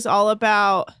Kate was all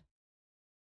about.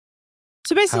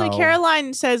 So basically, How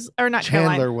Caroline says, or not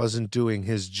Chandler Caroline. wasn't doing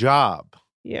his job.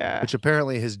 Yeah. Which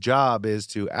apparently his job is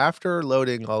to, after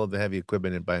loading all of the heavy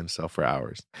equipment in by himself for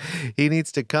hours, he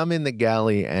needs to come in the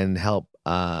galley and help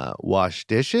wash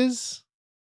dishes.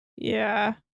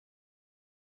 Yeah.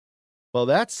 Well,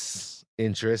 that's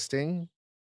interesting.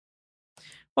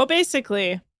 Well,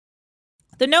 basically,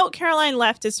 the note Caroline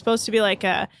left is supposed to be like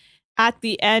at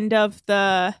the end of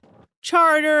the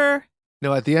charter.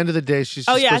 No, at the end of the day, she's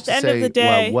at supposed the to end say, of the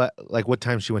day, what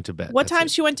time she went to bed. What time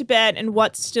she went to bed and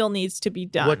what still needs to be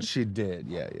done. What she did,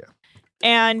 yeah.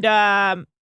 And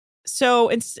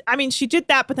she did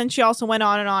that, but then she also went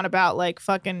on and on about like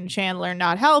fucking Chandler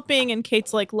not helping. And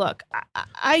Kate's like, look,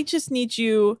 I just need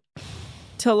you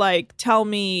to like tell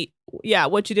me,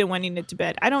 what you did when you went to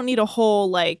bed. I don't need a whole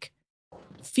like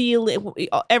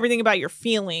everything about your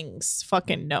feelings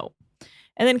fucking note.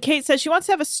 And then Kate says she wants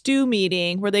to have a stew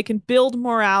meeting where they can build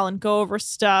morale and go over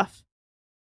stuff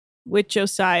with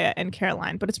Josiah and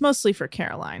Caroline. But it's mostly for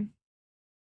Caroline.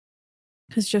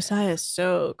 Because Josiah is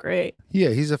so great. Yeah,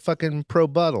 he's a fucking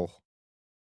pro-buttle.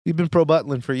 He's been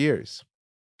pro-buttling for years.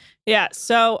 Yeah,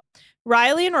 so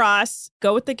Riley and Ross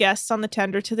go with the guests on the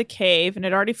tender to the cave. And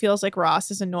it already feels like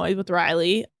Ross is annoyed with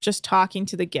Riley just talking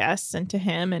to the guests and to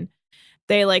him. And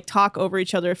they like talk over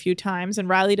each other a few times, and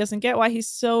Riley doesn't get why he's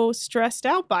so stressed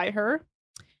out by her.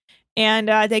 And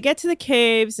they get to the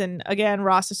caves, and again,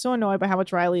 Ross is so annoyed by how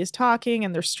much Riley is talking,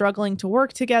 and they're struggling to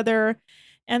work together.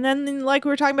 And then, like we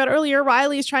were talking about earlier,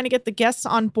 Riley is trying to get the guests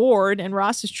on board, and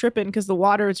Ross is tripping because the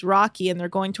water is rocky and they're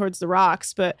going towards the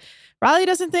rocks. But Riley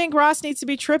doesn't think Ross needs to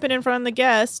be tripping in front of the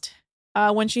guest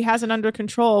when she has it under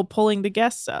control, pulling the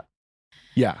guests up.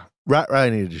 Yeah,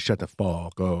 Riley needed to shut the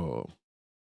fuck up.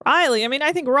 Riley,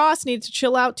 I think Ross needs to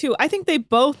chill out too. I think they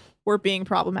both were being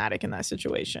problematic in that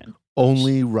situation.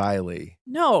 Only Riley.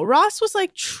 No, Ross was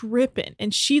like tripping,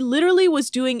 and she literally was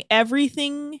doing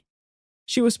everything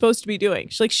she was supposed to be doing.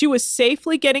 She was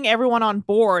safely getting everyone on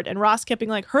board, and Ross kept being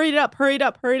like, hurry it up, hurry it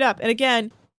up, hurry it up. And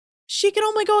again, she can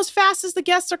only go as fast as the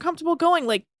guests are comfortable going.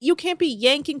 Like, you can't be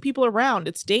yanking people around.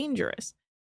 It's dangerous.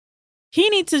 He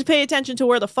needs to pay attention to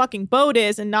where the fucking boat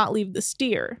is and not leave the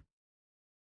steer.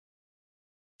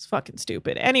 It's fucking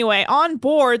stupid. Anyway, on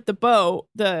board the boat,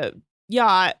 the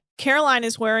yacht, Caroline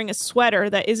is wearing a sweater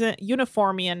that isn't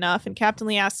uniformy enough, and Captain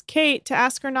Lee asks Kate to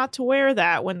ask her not to wear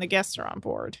that when the guests are on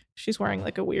board. She's wearing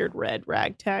like a weird red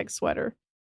ragtag sweater.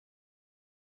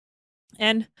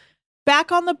 And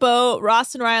back on the boat,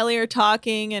 Ross and Riley are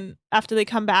talking, and after they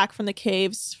come back from the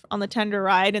caves on the tender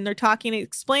ride, and they're talking,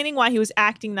 explaining why he was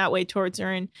acting that way towards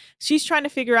her, and she's trying to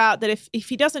figure out that if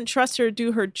he doesn't trust her to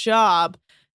do her job,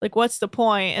 like, what's the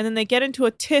point? And then they get into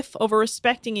a tiff over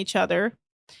respecting each other.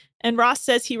 And Ross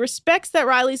says he respects that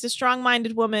Riley's a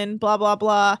strong-minded woman, blah, blah,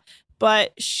 blah.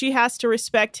 But she has to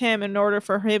respect him in order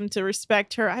for him to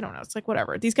respect her. I don't know. It's like,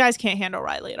 whatever. These guys can't handle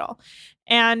Riley at all.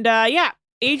 And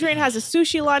Adrian has a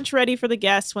sushi lunch ready for the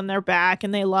guests when they're back,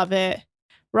 and they love it.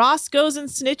 Ross goes and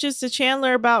snitches to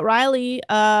Chandler about Riley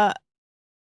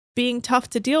being tough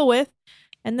to deal with.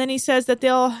 And then he says that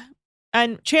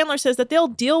Chandler says that they'll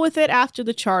deal with it after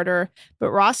the charter,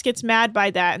 but Ross gets mad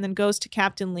by that and then goes to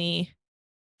Captain Lee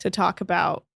to talk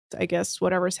about, I guess,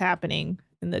 whatever's happening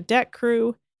in the deck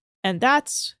crew. And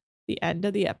that's the end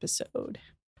of the episode.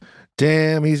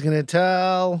 Damn, he's going to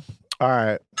tell. All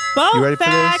right. Boat you ready for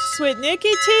Facts this? with Nikki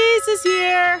Tease is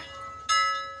here.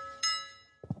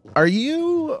 Are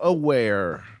you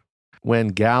aware when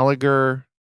Gallagher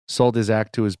sold his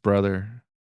act to his brother?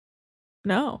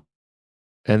 No.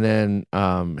 And then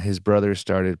his brother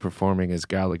started performing as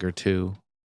Gallagher too.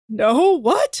 No,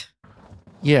 what?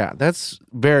 Yeah, that's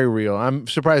very real. I'm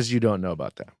surprised you don't know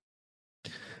about that.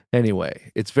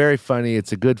 Anyway, it's very funny.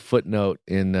 It's a good footnote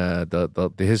in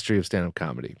the history of stand-up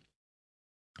comedy.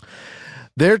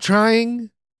 They're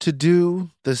trying to do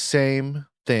the same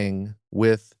thing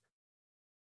with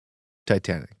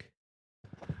Titanic.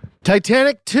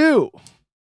 Titanic 2,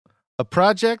 a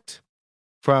project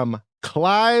from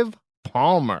Clive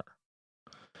Palmer,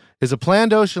 is a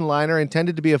planned ocean liner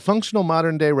intended to be a functional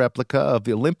modern-day replica of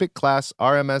the Olympic-class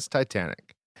RMS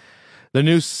Titanic. The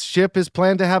new ship is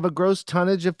planned to have a gross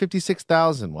tonnage of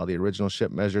 56,000, while the original ship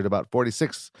measured about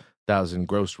 46,000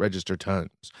 gross register tons.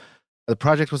 The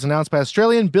project was announced by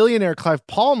Australian billionaire Clive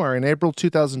Palmer in April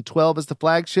 2012 as the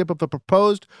flagship of a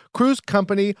proposed cruise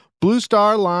company, Blue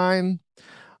Star Line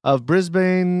of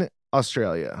Brisbane,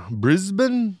 Australia.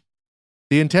 Brisbane?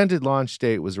 The intended launch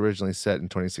date was originally set in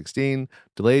 2016,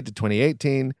 delayed to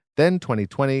 2018, then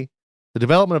 2020. The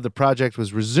development of the project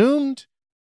was resumed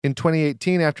in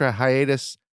 2018 after a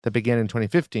hiatus that began in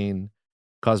 2015,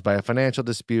 caused by a financial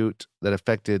dispute that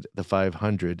affected the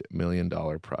 $500 million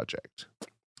project.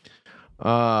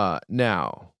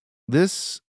 Now,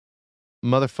 this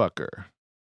motherfucker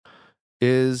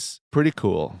is pretty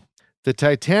cool. The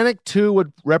Titanic II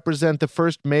would represent the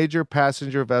first major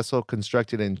passenger vessel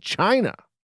constructed in China,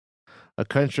 a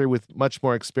country with much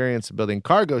more experience in building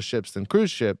cargo ships than cruise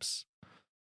ships.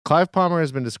 Clive Palmer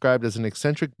has been described as an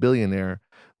eccentric billionaire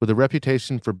with a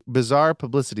reputation for bizarre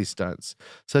publicity stunts,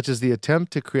 such as the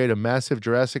attempt to create a massive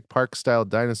Jurassic Park-style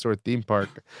dinosaur theme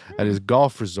park at his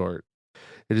golf resort.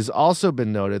 It has also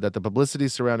been noted that the publicity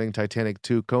surrounding Titanic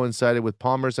II coincided with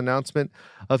Palmer's announcement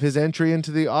of his entry into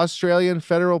the Australian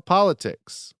federal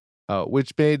politics,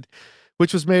 which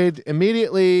was made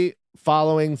immediately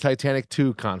following Titanic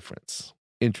II conference.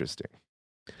 Interesting.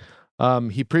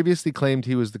 He previously claimed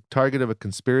he was the target of a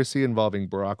conspiracy involving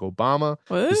Barack Obama,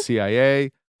 the CIA,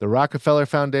 the Rockefeller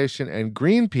Foundation, and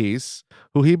Greenpeace,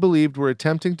 who he believed were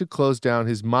attempting to close down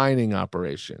his mining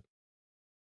operation.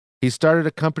 He started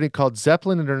a company called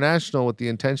Zeppelin International with the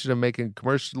intention of making a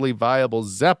commercially viable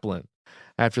Zeppelin.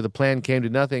 After the plan came to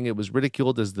nothing, it was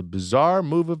ridiculed as the bizarre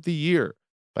move of the year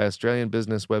by Australian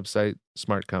business website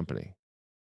Smart Company.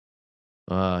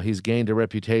 He's gained a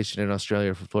reputation in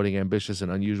Australia for floating ambitious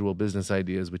and unusual business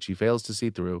ideas, which he fails to see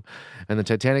through. And the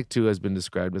Titanic II has been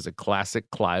described as a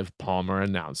classic Clive Palmer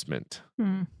announcement.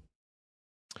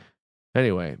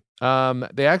 Anyway,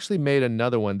 they actually made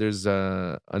another one. There's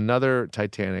another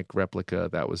Titanic replica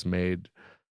that was made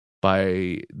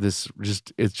by this.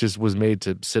 It just was made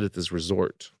to sit at this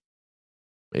resort.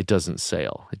 It doesn't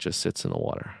sail. It just sits in the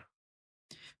water.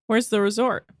 Where's the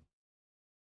resort?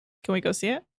 Can we go see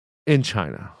it? In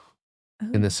China,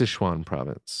 in the Sichuan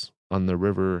province, on the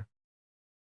river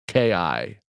Ki,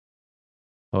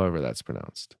 however that's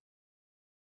pronounced.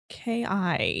 Ki.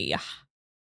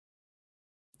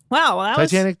 Wow, well,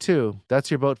 Titanic II.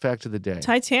 That's your boat fact of the day.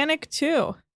 Titanic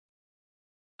 2.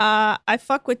 I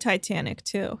fuck with Titanic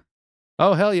 2.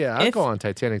 Oh, hell yeah. I'll go on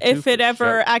Titanic 2. If it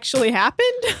ever actually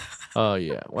happened. Oh,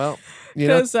 yeah. Well,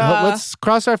 let's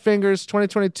cross our fingers.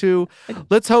 2022.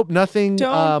 Let's hope nothing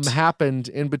happened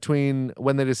in between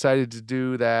when they decided to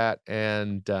do that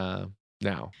and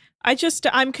now.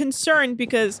 I'm concerned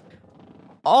because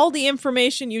all the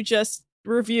information you just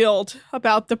revealed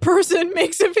about the person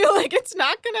makes it feel like it's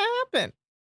not going to happen.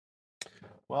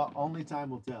 Well, only time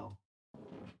will tell.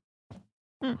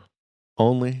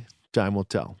 Only time will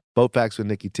tell. Boat Facts with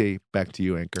Nikki T. Back to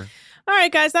you, Anchor. All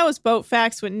right, guys, that was Boat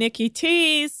Facts with Nikki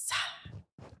T's.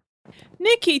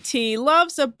 Nikki T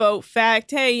loves a boat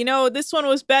fact. Hey, this one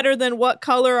was better than what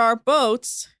color are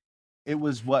boats? It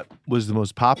was what was the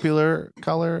most popular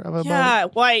color of a boat? Yeah,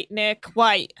 white, Nick.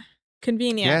 White.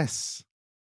 Convenient. Yes.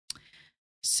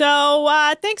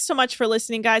 So thanks so much for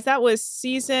listening, guys. That was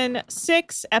season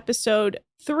 6, episode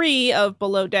 3 of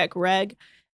Below Deck Reg.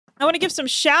 I want to give some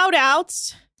shout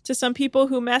outs to some people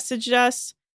who messaged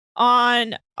us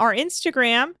on our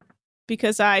Instagram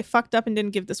because I fucked up and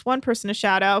didn't give this one person a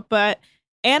shout out, but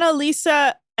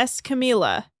Annalisa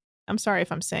Escamilla. I'm sorry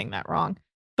if I'm saying that wrong,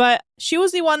 but she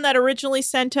was the one that originally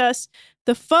sent us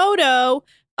the photo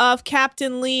of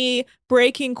Captain Lee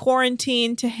breaking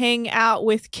quarantine to hang out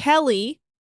with Kelly,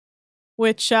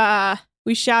 which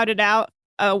we shouted out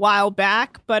a while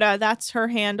back, but that's her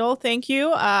handle. Thank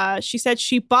you. She said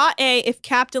she bought a "If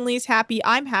Captain Lee's Happy,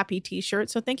 I'm Happy"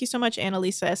 t-shirt. So thank you so much,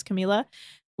 Annalisa Escamilla.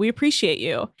 We appreciate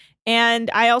you.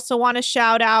 And I also want to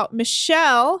shout out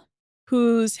Michelle,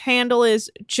 whose handle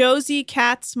is Josie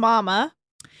Cat's Mama.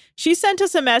 She sent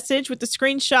us a message with the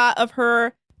screenshot of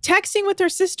her texting with her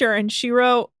sister, and she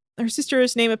wrote, her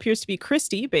sister's name appears to be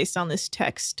Christy based on this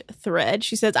text thread.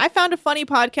 She says, "I found a funny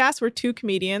podcast where 2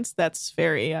 comedians," that's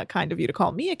very kind of you to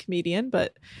call me a comedian,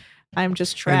 but I'm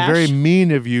just trash. And very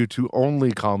mean of you to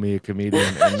only call me a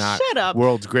comedian and not Shut up.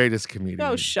 World's greatest comedian.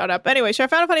 Oh, shut up. Anyway, so I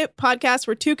found a funny podcast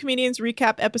where 2 comedians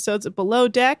recap episodes of Below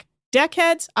Deck.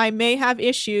 Deckheads, I may have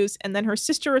issues. And then her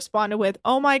sister responded with,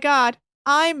 "Oh my God,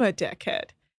 I'm a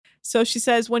deckhead." So she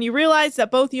says, "When you realize that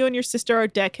both you and your sister are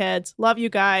deckheads, love you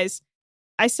guys.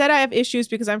 I said I have issues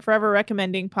because I'm forever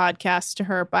recommending podcasts to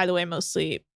her." By the way,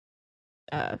 mostly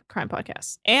crime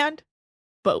podcasts and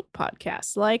boat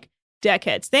podcasts like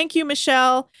Deckheads. Thank you,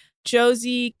 Michelle,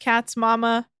 Josie, Cat's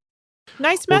Mama.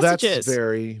 Nice messages. That's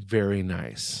very, very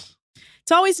nice.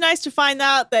 It's always nice to find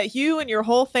out that you and your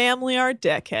whole family are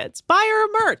deckheads. Buy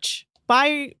her merch.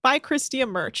 Buy Christy a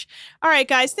merch. All right,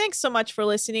 guys, thanks so much for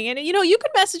listening. And, you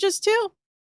can message us too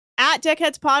at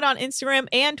DeckheadsPod on Instagram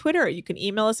and Twitter. You can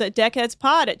email us at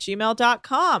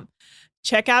deckheadspod@gmail.com.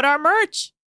 Check out our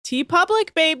merch.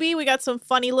 TeePublic, baby. We got some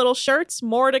funny little shirts.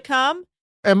 More to come.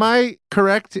 Am I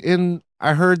correct in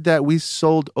I heard that we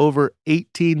sold over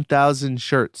 18,000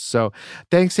 shirts. So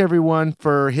thanks everyone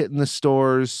for hitting the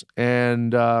stores.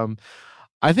 And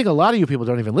I think a lot of you people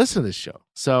don't even listen to this show.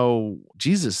 So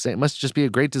Jesus, it must just be a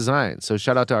great design. So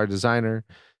shout out to our designer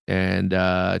and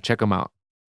check them out.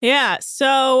 Yeah.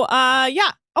 So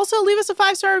also leave us a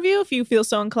 5-star review if you feel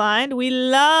so inclined. We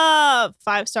love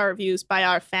 5-star reviews by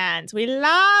our fans. We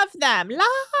love them. Love.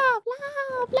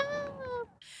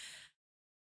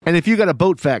 And if you got a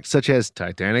boat fact such as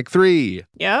Titanic 3,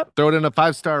 yep, throw it in a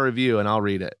 5-star review and I'll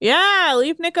read it. Yeah,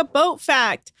 leave Nick a boat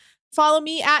fact. Follow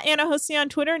me at Anna Hosey on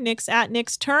Twitter, Nick's at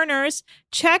Nick's Turners.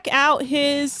 Check out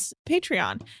his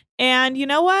Patreon. And you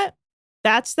know what?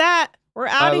 That's that. We're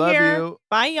out of here. You.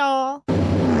 Bye, y'all.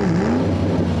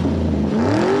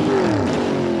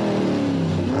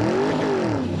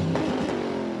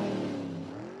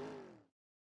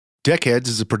 Deckheads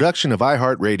is a production of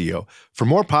iHeartRadio. For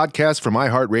more podcasts from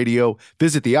iHeartRadio,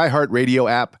 visit the iHeartRadio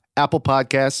app, Apple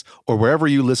Podcasts, or wherever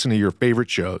you listen to your favorite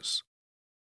shows.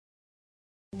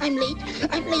 I'm late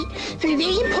for a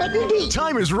very important date.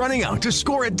 Time is running out to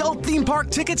score adult theme park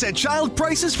tickets at child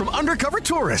prices from Undercover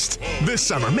Tourist. This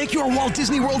summer, make your Walt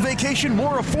Disney World vacation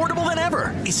more affordable than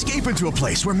ever. Escape into a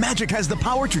place where magic has the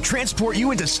power to transport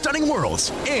you into stunning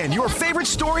worlds and your favorite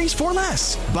stories for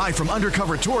less. Buy from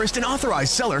Undercover Tourist, an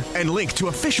authorized seller, and link to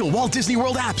official Walt Disney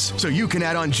World apps so you can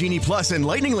add on Genie Plus and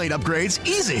Lightning Lane upgrades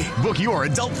easy. Book your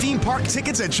adult theme park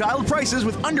tickets at child prices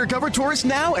with Undercover Tourist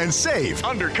now and save.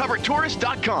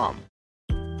 UndercoverTourist.com.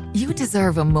 You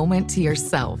deserve a moment to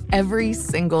yourself every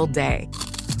single day.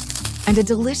 And a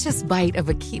delicious bite of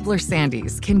a Keebler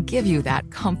Sandies can give you that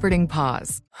comforting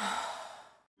pause.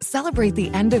 Celebrate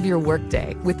the end of your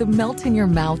workday with the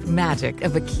melt-in-your-mouth magic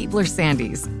of a Keebler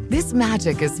Sandies. This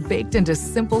magic is baked into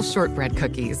simple shortbread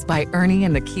cookies by Ernie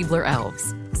and the Keebler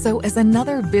Elves. So as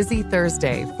another busy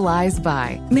Thursday flies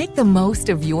by, make the most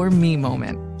of your me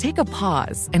moment. Take a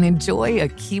pause and enjoy a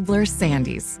Keebler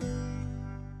Sandies.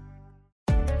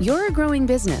 You're a growing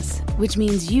business, which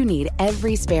means you need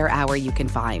every spare hour you can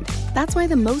find. That's why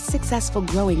the most successful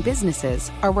growing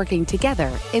businesses are working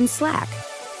together in Slack.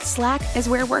 Slack is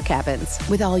where work happens,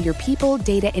 with all your people,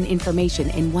 data, and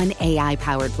information in one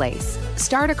AI-powered place.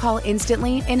 Start a call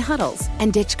instantly in huddles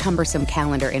and ditch cumbersome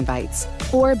calendar invites.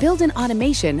 Or build an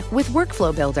automation with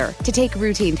Workflow Builder to take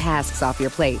routine tasks off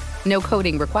your plate. No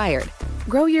coding required.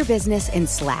 Grow your business in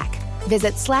Slack.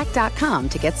 Visit slack.com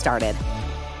to get started.